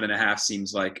 27.5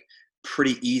 seems like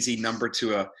pretty easy number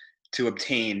to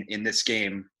obtain in this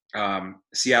game.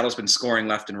 Seattle's been scoring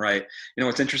left and right. You know,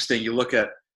 what's interesting, you look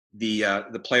at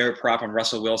the player prop on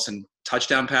Russell Wilson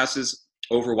touchdown passes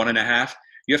over 1.5.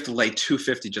 You have to lay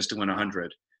 250 just to win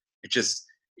 100. It just,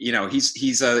 you know,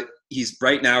 he's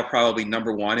right now probably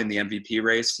number 1 in the MVP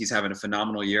race. He's having a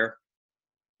phenomenal year.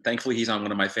 Thankfully, he's on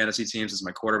one of my fantasy teams as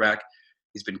my quarterback.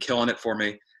 He's been killing it for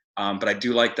me. But I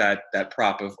do like that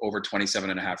prop of over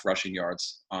 27.5 rushing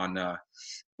yards on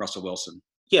Russell Wilson.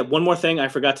 Yeah, one more thing I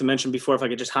forgot to mention before, if I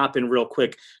could just hop in real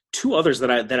quick. 2 others that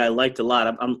I liked a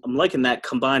lot. I'm liking that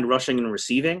combined rushing and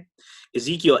receiving.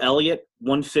 Ezekiel Elliott,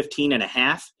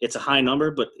 115.5. It's a high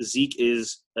number, but Zeke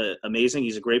is amazing.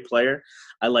 He's a great player.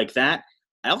 I like that.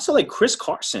 I also like Chris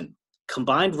Carson.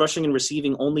 Combined rushing and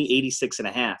receiving, only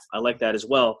 86.5. I like that as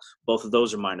well. Both of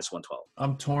those are -112.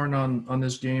 I'm torn on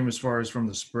this game as far as from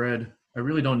the spread. I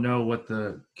really don't know what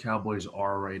the Cowboys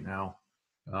are right now.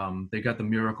 They got the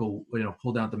miracle,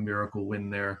 pulled out the miracle win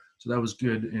there. So that was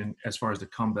good in as far as the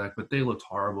comeback, but they looked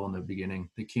horrible in the beginning.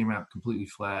 They came out completely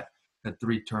flat, had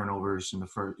 3 turnovers in the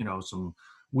first, some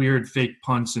weird fake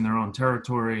punts in their own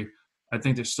territory. I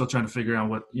think they're still trying to figure out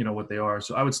what they are.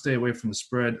 So I would stay away from the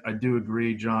spread. I do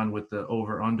agree, John, with the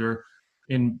over/under.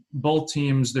 In both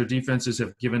teams, their defenses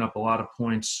have given up a lot of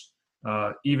points.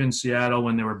 Even Seattle,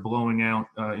 when they were blowing out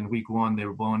in week 1, they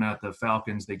were blowing out the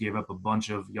Falcons. They gave up a bunch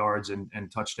of yards and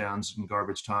touchdowns in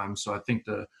garbage time. So I think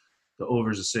the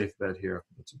over is a safe bet here.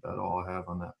 That's about all I have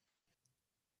on that.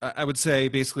 I would say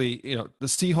basically, the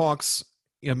Seahawks,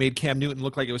 made Cam Newton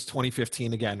look like it was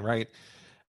 2015 again, right?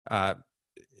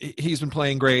 He's been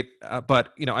playing great,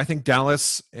 but I think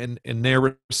Dallas and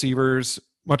their receivers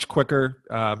much quicker.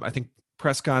 I think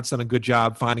Prescott's done a good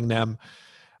job finding them.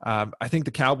 I think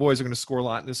the Cowboys are going to score a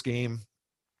lot in this game.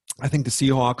 I think the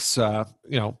Seahawks,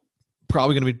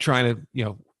 probably going to be trying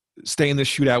to, stay in this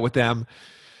shootout with them.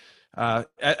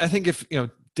 I think if,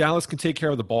 Dallas can take care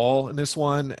of the ball in this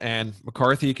one and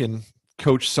McCarthy can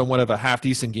coach somewhat of a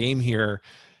half-decent game here,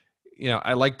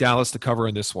 I like Dallas to cover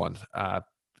in this one.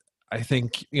 I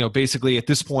think, basically at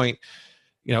this point,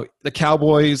 the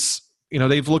Cowboys,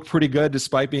 they've looked pretty good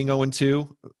despite being 0-2.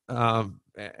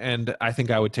 And I think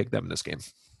I would take them in this game.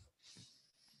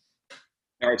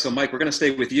 All right, so Mike, we're going to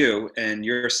stay with you and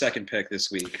your second pick this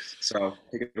week. So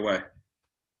take it away.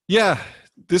 Yeah,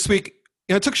 this week,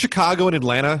 I took Chicago and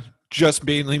Atlanta just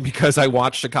mainly because I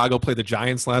watched Chicago play the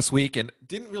Giants last week and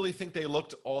didn't really think they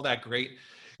looked all that great.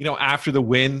 After the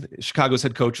win, Chicago's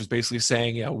head coach was basically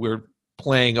saying, we're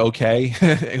playing okay.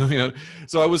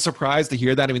 So I was surprised to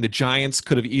hear that. I mean, the Giants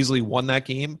could have easily won that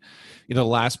game, the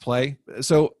last play.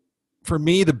 So for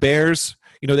me, the Bears,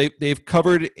 they've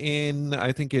covered in,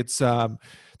 I think it's the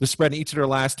spread in each of their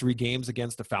last 3 games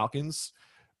against the Falcons.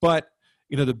 But,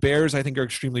 the Bears, I think, are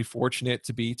extremely fortunate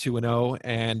to be 2-0.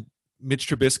 And Mitch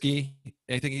Trubisky,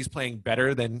 I think he's playing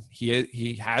better than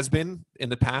he has been in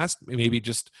the past. Maybe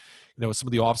just, some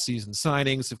of the offseason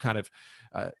signings have kind of,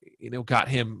 got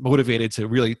him motivated to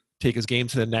really take his game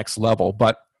to the next level.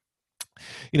 But,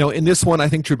 in this one, I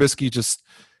think Trubisky just,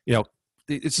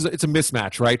 it's a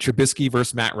mismatch, right? Trubisky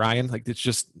versus Matt Ryan. Like, it's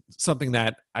just something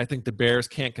that I think the Bears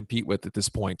can't compete with at this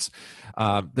point.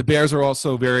 The Bears are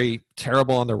also very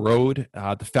terrible on the road.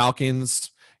 The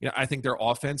Falcons, I think their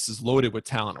offense is loaded with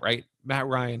talent, right? Matt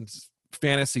Ryan's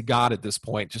fantasy god at this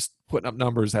point, just putting up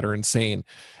numbers that are insane.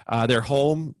 They're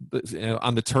home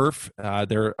on the turf.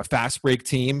 They're a fast break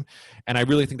team, and I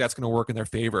really think that's going to work in their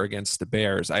favor against the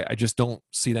Bears. I just don't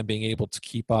see them being able to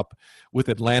keep up with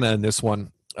Atlanta in this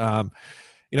one.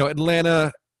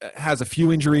 Atlanta has a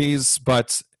few injuries,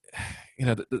 but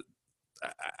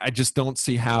I just don't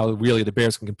see how really the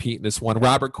Bears can compete in this one.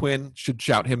 Robert Quinn should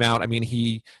shout him out. I mean,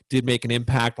 he did make an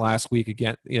impact last week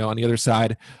again, on the other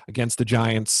side against the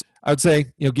Giants. I would say,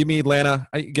 give me Atlanta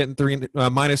getting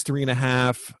minus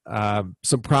 3.5.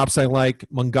 Some props I like.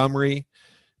 Montgomery,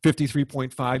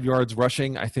 53.5 yards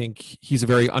rushing. I think he's a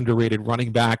very underrated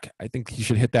running back. I think he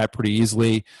should hit that pretty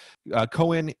easily.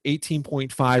 Cohen,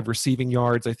 18.5 receiving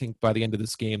yards. I think by the end of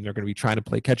this game, they're going to be trying to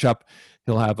play catch up.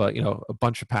 He'll have a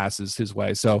bunch of passes his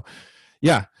way. So,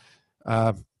 yeah,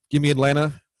 give me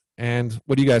Atlanta. And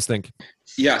what do you guys think?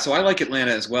 Yeah, so I like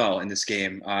Atlanta as well in this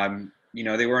game.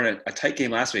 They were in a tight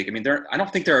game last week. I mean, I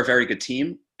don't think they're a very good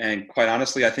team. And quite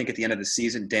honestly, I think at the end of the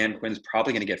season, Dan Quinn's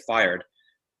probably going to get fired.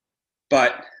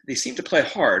 But they seem to play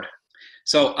hard.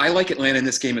 So I like Atlanta in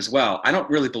this game as well. I don't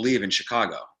really believe in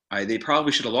Chicago. They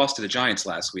probably should have lost to the Giants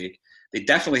last week. They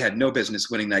definitely had no business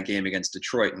winning that game against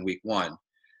Detroit in week 1.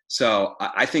 So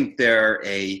I think they're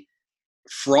a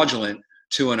fraudulent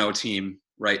 2-0 team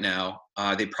right now.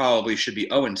 They probably should be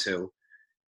 0-2.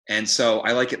 And so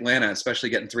I like Atlanta, especially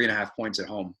getting 3.5 points at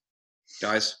home.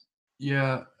 Guys?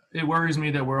 Yeah, it worries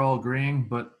me that we're all agreeing,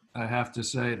 but I have to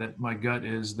say that my gut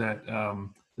is that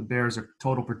the Bears are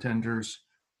total pretenders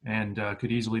and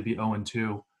could easily be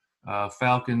 0-2.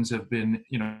 Falcons have been,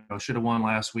 should have won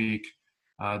last week.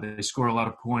 They score a lot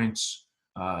of points.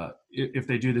 If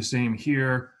they do the same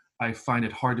here, I find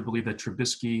it hard to believe that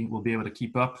Trubisky will be able to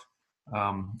keep up.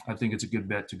 I think it's a good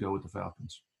bet to go with the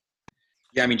Falcons.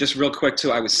 Yeah, I mean, just real quick,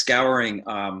 too, I was scouring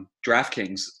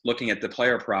DraftKings, looking at the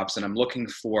player props, and I'm looking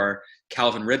for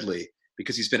Calvin Ridley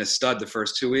because he's been a stud the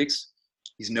first 2 weeks.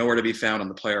 He's nowhere to be found on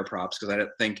the player props because I don't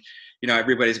think,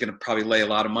 everybody's going to probably lay a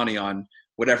lot of money on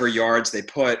whatever yards they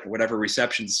put, whatever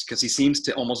receptions, because he seems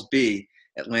to almost be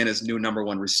Atlanta's new number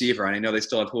 1 receiver. And I know they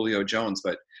still have Julio Jones,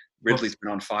 but Ridley's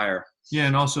been on fire. Yeah,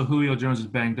 and also Julio Jones is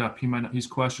banged up. He's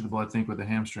questionable, I think, with a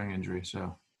hamstring injury.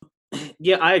 So.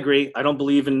 Yeah, I agree. I don't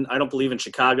believe in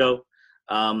Chicago.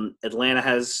 Atlanta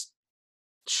has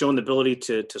shown the ability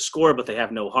to score, but they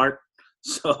have no heart.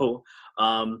 So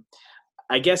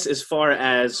I guess as far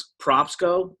as props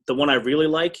go, the one I really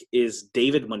like is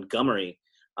David Montgomery,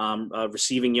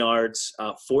 receiving yards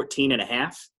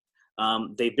 14.5.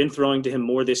 They've been throwing to him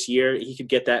more this year. He could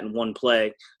get that in one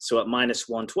play. So at minus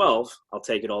 112, I'll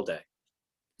take it all day.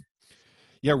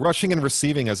 Yeah, rushing and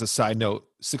receiving, as a side note,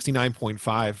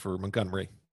 69.5 for Montgomery.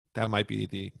 That might be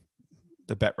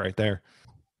the bet right there.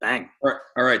 Bang.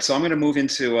 All right. So I'm going to move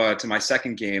into to my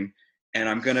second game, and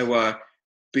I'm going to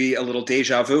be a little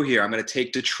deja vu here. I'm going to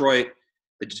take the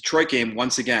Detroit game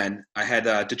once again. I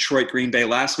had Detroit Green Bay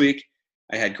last week.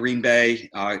 I had Green Bay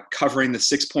covering the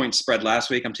 6-point spread last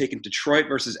week. I'm taking Detroit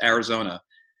versus Arizona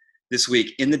this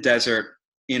week in the desert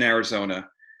in Arizona,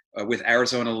 with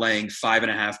Arizona laying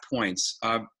 5.5 points.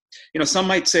 Some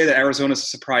might say that Arizona's a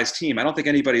surprise team. I don't think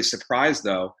anybody's surprised,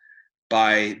 though,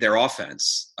 by their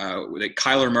offense.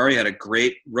 Kyler Murray had a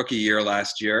great rookie year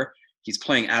last year. He's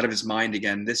playing out of his mind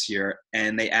again this year.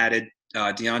 And they added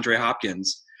DeAndre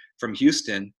Hopkins from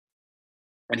Houston,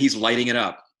 and he's lighting it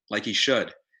up like he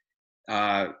should.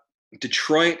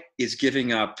 Detroit is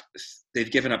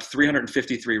they've given up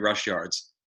 353 rush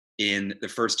yards in the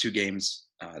first two games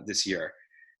this year.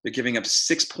 They're giving up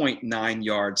 6.9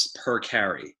 yards per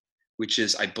carry, which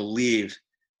is, I believe,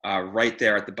 right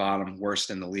there at the bottom,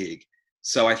 worst in the league.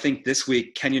 So I think this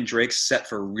week, Kenyon Drake's set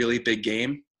for a really big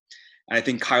game. And I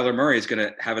think Kyler Murray is going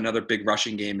to have another big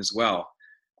rushing game as well.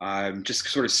 Just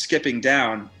sort of skipping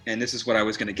down, and this is what I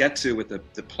was going to get to with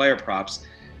the player props.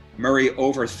 Murray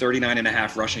over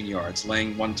 39.5 rushing yards,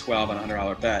 laying 112 on a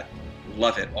 $100 bet.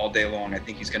 Love it all day long. I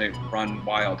think he's going to run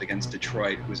wild against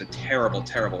Detroit, who's a terrible,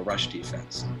 terrible rush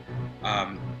defense.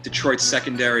 Detroit's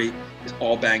secondary is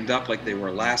all banged up like they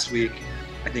were last week.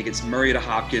 I think it's Murray to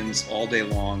Hopkins all day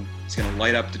long. It's going to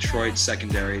light up Detroit's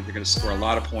secondary. They're going to score a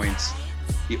lot of points.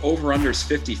 The over-under is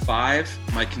 55.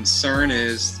 My concern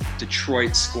is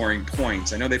Detroit scoring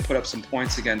points. I know they put up some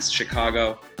points against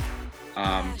Chicago.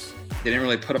 They didn't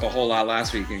really put up a whole lot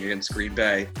last week against Green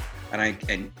Bay.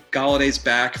 And Galladay's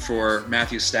back for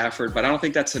Matthew Stafford, but I don't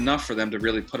think that's enough for them to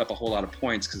really put up a whole lot of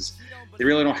points because they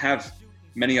really don't have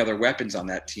many other weapons on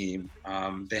that team.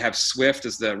 They have Swift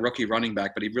as the rookie running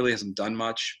back, but he really hasn't done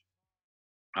much.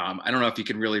 I don't know if you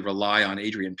can really rely on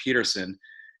Adrian Peterson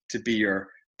to be your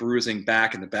bruising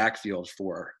back in the backfield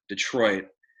for Detroit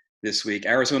this week.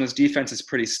 Arizona's defense is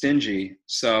pretty stingy,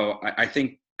 so I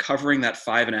think covering that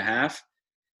 5.5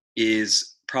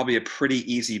 is probably a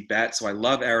pretty easy bet. So I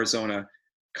love Arizona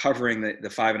covering the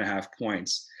 5.5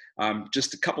 points.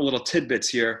 Just a couple little tidbits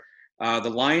here. The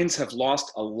Lions have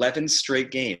lost 11 straight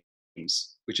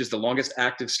games, which is the longest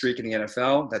active streak in the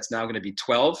NFL. That's now going to be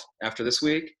 12 after this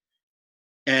week.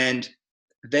 And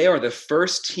they are the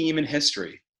first team in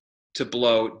history to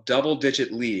blow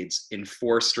double-digit leads in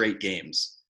 4 straight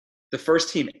games. The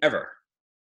first team ever.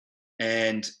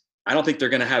 And I don't think they're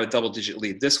going to have a double-digit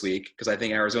lead this week because I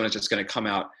think Arizona's just going to come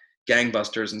out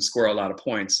gangbusters and score a lot of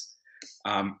points.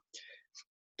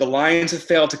 The Lions have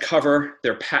failed to cover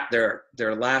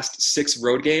their last 6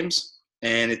 road games,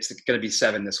 and it's going to be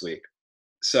 7 this week.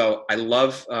 So I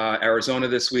love Arizona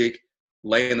this week,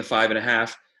 laying the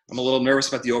 5.5. I'm a little nervous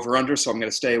about the over-under, so I'm going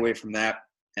to stay away from that.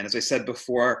 And as I said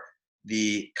before,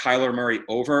 the Kyler Murray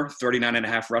over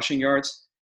 39.5 rushing yards.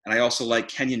 And I also like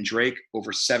Kenyon Drake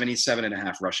over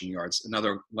 77.5 rushing yards,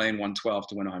 another laying 112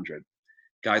 to win 100.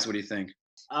 Guys, what do you think?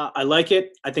 I like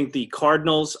it. I think the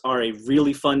Cardinals are a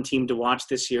really fun team to watch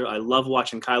this year. I love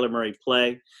watching Kyler Murray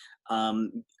play.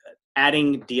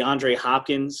 Adding DeAndre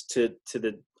Hopkins to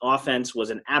the offense was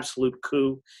an absolute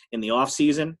coup in the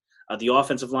offseason. The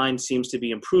offensive line seems to be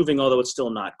improving, although it's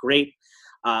still not great.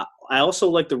 I also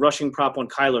like the rushing prop on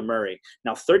Kyler Murray.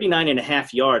 Now,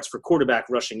 39.5 yards for quarterback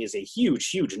rushing is a huge,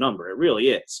 huge number. It really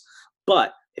is.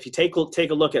 But if you take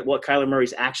a look at what Kyler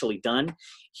Murray's actually done,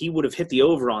 he would have hit the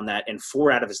over on that in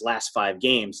 4 out of his last 5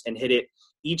 games and hit it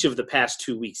each of the past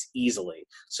 2 weeks easily.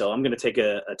 So I'm going to take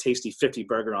a tasty 50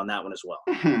 burger on that one as well.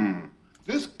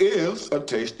 This is a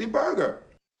tasty burger.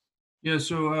 Yeah,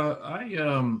 so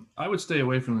I would stay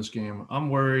away from this game. I'm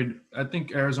worried. I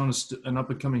think Arizona's an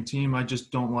up-and-coming team. I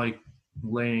just don't like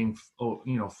laying,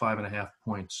 5.5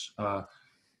 points.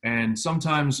 And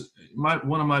sometimes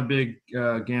one of my big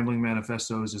gambling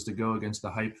manifestos is to go against the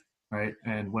hype, right?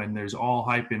 And when there's all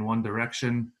hype in one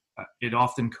direction, it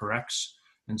often corrects.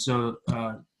 And so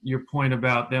your point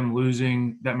about them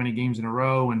losing that many games in a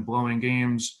row and blowing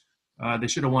games, they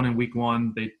should have won in week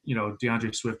 1.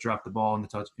 DeAndre Swift dropped the ball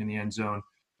in the end zone.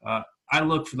 I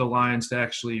look for the Lions to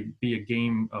actually be a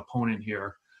game opponent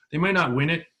here. They might not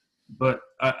win it, but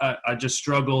I just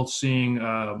struggle seeing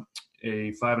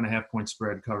a 5.5 point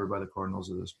spread covered by the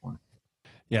Cardinals at this point.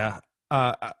 Yeah.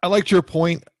 I liked your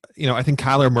point. I think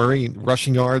Kyler Murray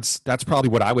rushing yards, that's probably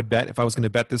what I would bet if I was going to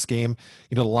bet this game.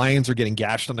 The Lions are getting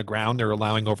gashed on the ground. They're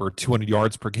allowing over 200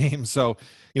 yards per game. So,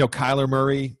 Kyler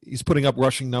Murray, he's putting up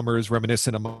rushing numbers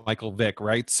reminiscent of Michael Vick,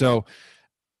 right? So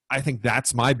I think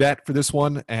that's my bet for this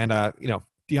one. And,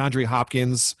 DeAndre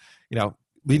Hopkins,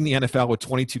 leading the NFL with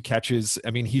 22 catches.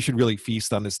 I mean, he should really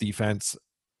feast on this defense.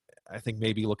 I think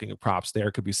maybe looking at props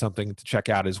there could be something to check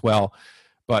out as well.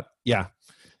 But, yeah,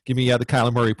 give me the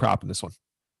Kyler Murray prop in this one.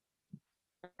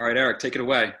 All right, Eric, take it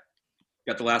away.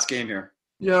 Got the last game here.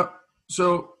 Yeah,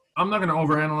 so I'm not going to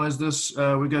overanalyze this.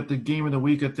 We got the game of the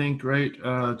week, I think, right?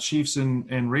 Chiefs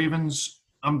and Ravens.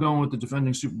 I'm going with the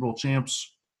defending Super Bowl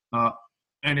champs.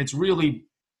 And it's really,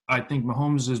 I think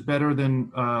Mahomes is better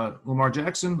than Lamar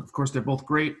Jackson. Of course, they're both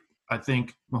great. I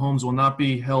think Mahomes will not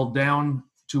be held down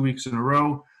 2 weeks in a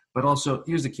row. But also,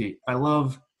 here's the key. I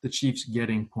love the Chiefs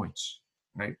getting points,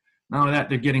 right? Not only that,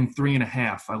 they're getting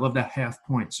 3.5. I love that half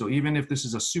point. So even if this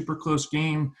is a super close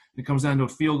game, it comes down to a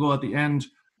field goal at the end,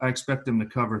 I expect them to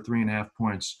cover 3.5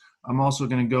 points. I'm also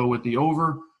going to go with the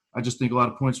over. I just think a lot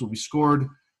of points will be scored.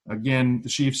 Again, the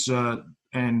Chiefs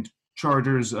and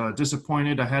Chargers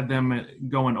disappointed. I had them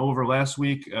going over last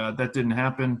week. That didn't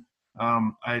happen.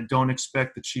 I don't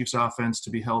expect the Chiefs offense to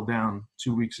be held down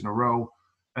 2 weeks in a row.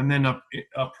 And then a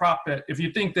prop bet. If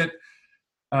you think that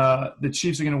the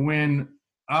Chiefs are going to win,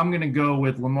 I'm going to go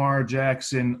with Lamar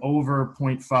Jackson over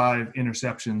 0.5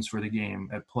 interceptions for the game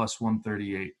at plus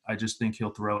 138. I just think he'll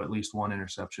throw at least one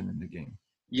interception in the game.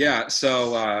 Yeah,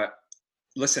 so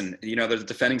listen, they're the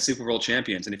defending Super Bowl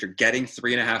champions, and if you're getting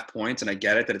 3.5 points, and I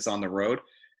get it that it's on the road,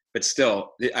 but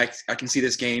still, I can see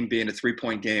this game being a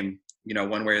 3-point game,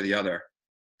 one way or the other.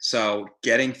 So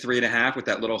getting 3.5 with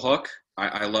that little hook,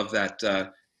 I love that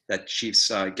that Chiefs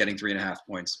getting 3.5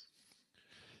 points.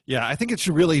 Yeah, I think it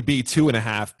should really be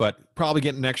 2.5, but probably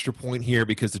get an extra point here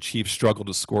because the Chiefs struggled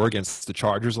to score against the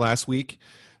Chargers last week.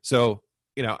 So,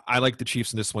 I like the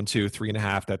Chiefs in this one too.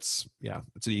 3.5. That's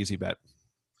an easy bet.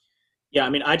 Yeah, I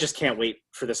mean, I just can't wait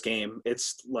for this game.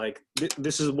 It's like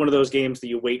this is one of those games that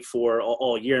you wait for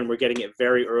all year, and we're getting it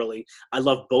very early. I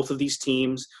love both of these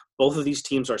teams. Both of these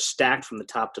teams are stacked from the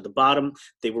top to the bottom.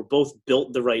 They were both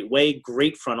built the right way.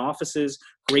 Great front offices,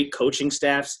 great coaching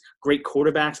staffs, great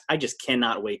quarterbacks. I just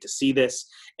cannot wait to see this,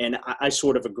 and I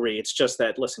sort of agree. It's just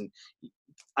that, listen,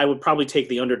 I would probably take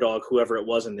the underdog, whoever it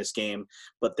was in this game,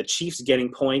 but the Chiefs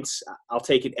getting points, I'll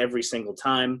take it every single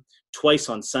time, twice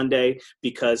on Sunday,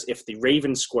 because if the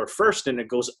Ravens score first and it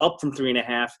goes up from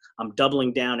 3.5, I'm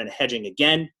doubling down and hedging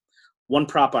again. One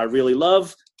prop I really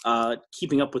love,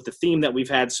 keeping up with the theme that we've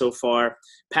had so far,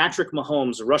 Patrick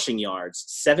Mahomes rushing yards,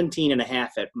 17.5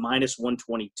 at minus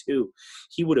 122.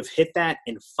 He would have hit that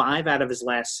in 5 out of his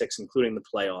last 6, including the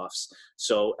playoffs.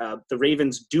 So the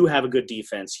Ravens do have a good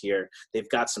defense here. They've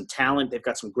got some talent. They've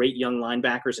got some great young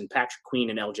linebackers in Patrick Queen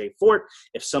and LJ Fort.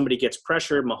 If somebody gets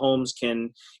pressure, Mahomes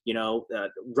can,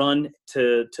 run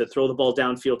to throw the ball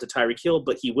downfield to Tyreek Hill,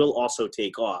 but he will also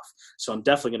take off. So I'm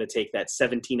definitely going to take that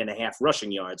 17.5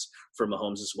 rushing yards for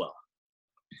Mahomes as well.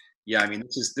 Yeah, I mean,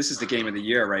 this is the game of the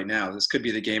year right now. This could be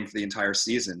the game for the entire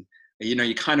season.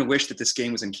 You kind of wish that this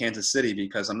game was in Kansas City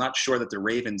because I'm not sure that the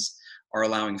Ravens are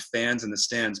allowing fans in the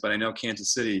stands, but I know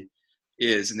Kansas City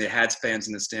is, and they had fans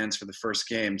in the stands for the first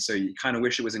game. So you kind of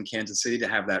wish it was in Kansas City to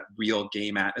have that real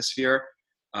game atmosphere.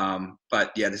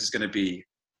 But yeah, this is going to be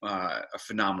a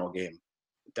phenomenal game,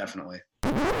 definitely.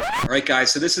 All right,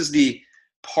 guys. So this is the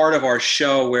part of our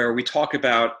show where we talk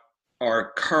about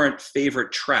our current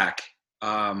favorite track.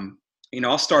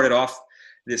 I'll start it off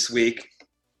this week.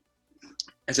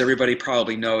 As everybody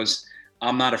probably knows,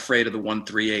 I'm not afraid of the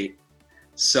 138.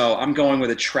 So I'm going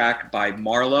with a track by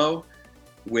Marlowe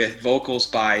with vocals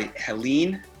by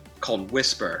Helene called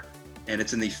Whisper, and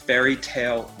it's in the Fairy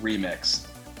Tale remix.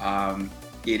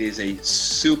 It is a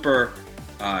super,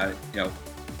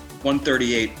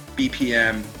 138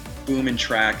 BPM booming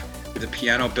track with a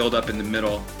piano build up in the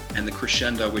middle and the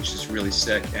crescendo, which is really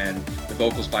sick, and the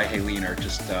vocals by Helene are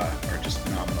just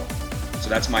phenomenal. So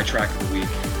that's my track of the week,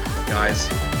 guys.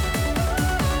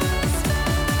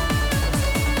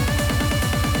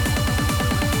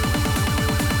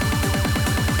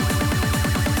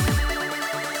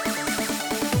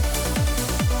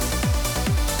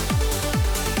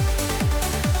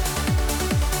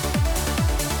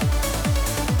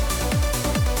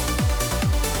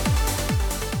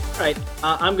 All right,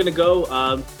 I'm going to go,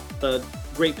 a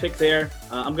great pick there.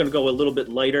 I'm going to go a little bit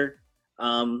lighter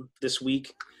this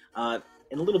week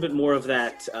and a little bit more of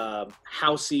that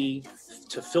housey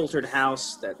to Filtered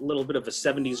House, that little bit of a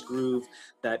 70s groove,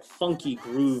 that funky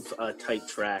groove type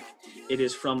track. It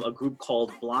is from a group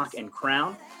called Block and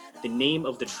Crown. The name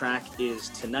of the track is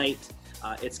Tonight.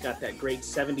 It's got that great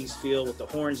 70s feel with the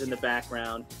horns in the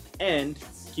background, and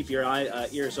keep your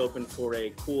ears open for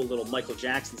a cool little Michael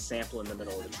Jackson sample in the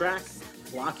middle of the track.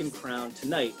 Block and Crown,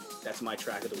 Tonight. That's my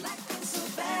track of the week.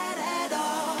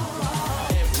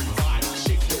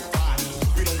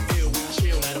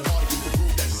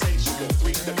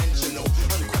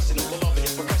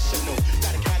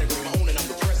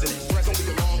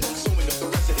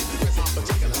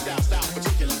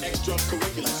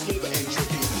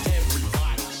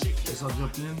 I'll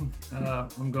jump in.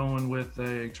 I'm going with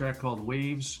a track called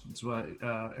Waves. It's by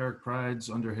Eric Pride's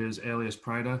under his alias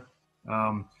Prida.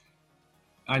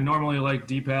 I normally like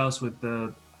deep house with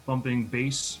the bumping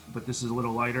bass, but this is a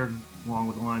little lighter, along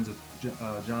with the lines of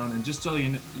John. And just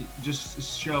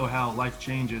just show how life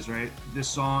changes, right? These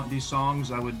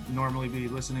songs I would normally be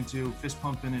listening to fist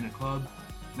pumping in a club.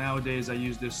 Nowadays, I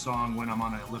use this song when I'm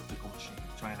on an elliptical machine,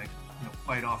 trying to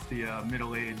fight off the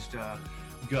middle-aged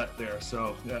gut there.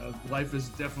 So life has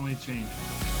definitely changed.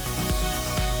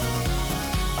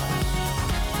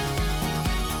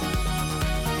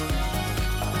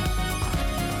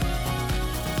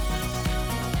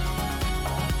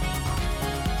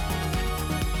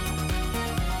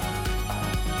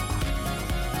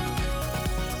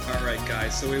 All right,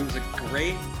 guys. So it was a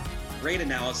great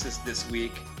analysis this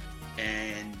week,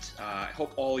 and I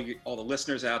hope all the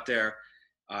listeners out there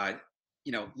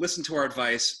listen to our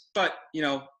advice, but,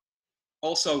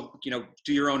 also,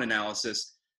 do your own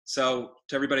analysis. So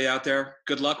to everybody out there,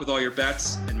 good luck with all your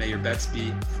bets, and may your bets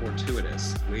be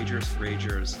fortuitous. Wagers,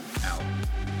 Ragers, out.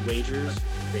 Wagers,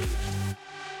 Ragers.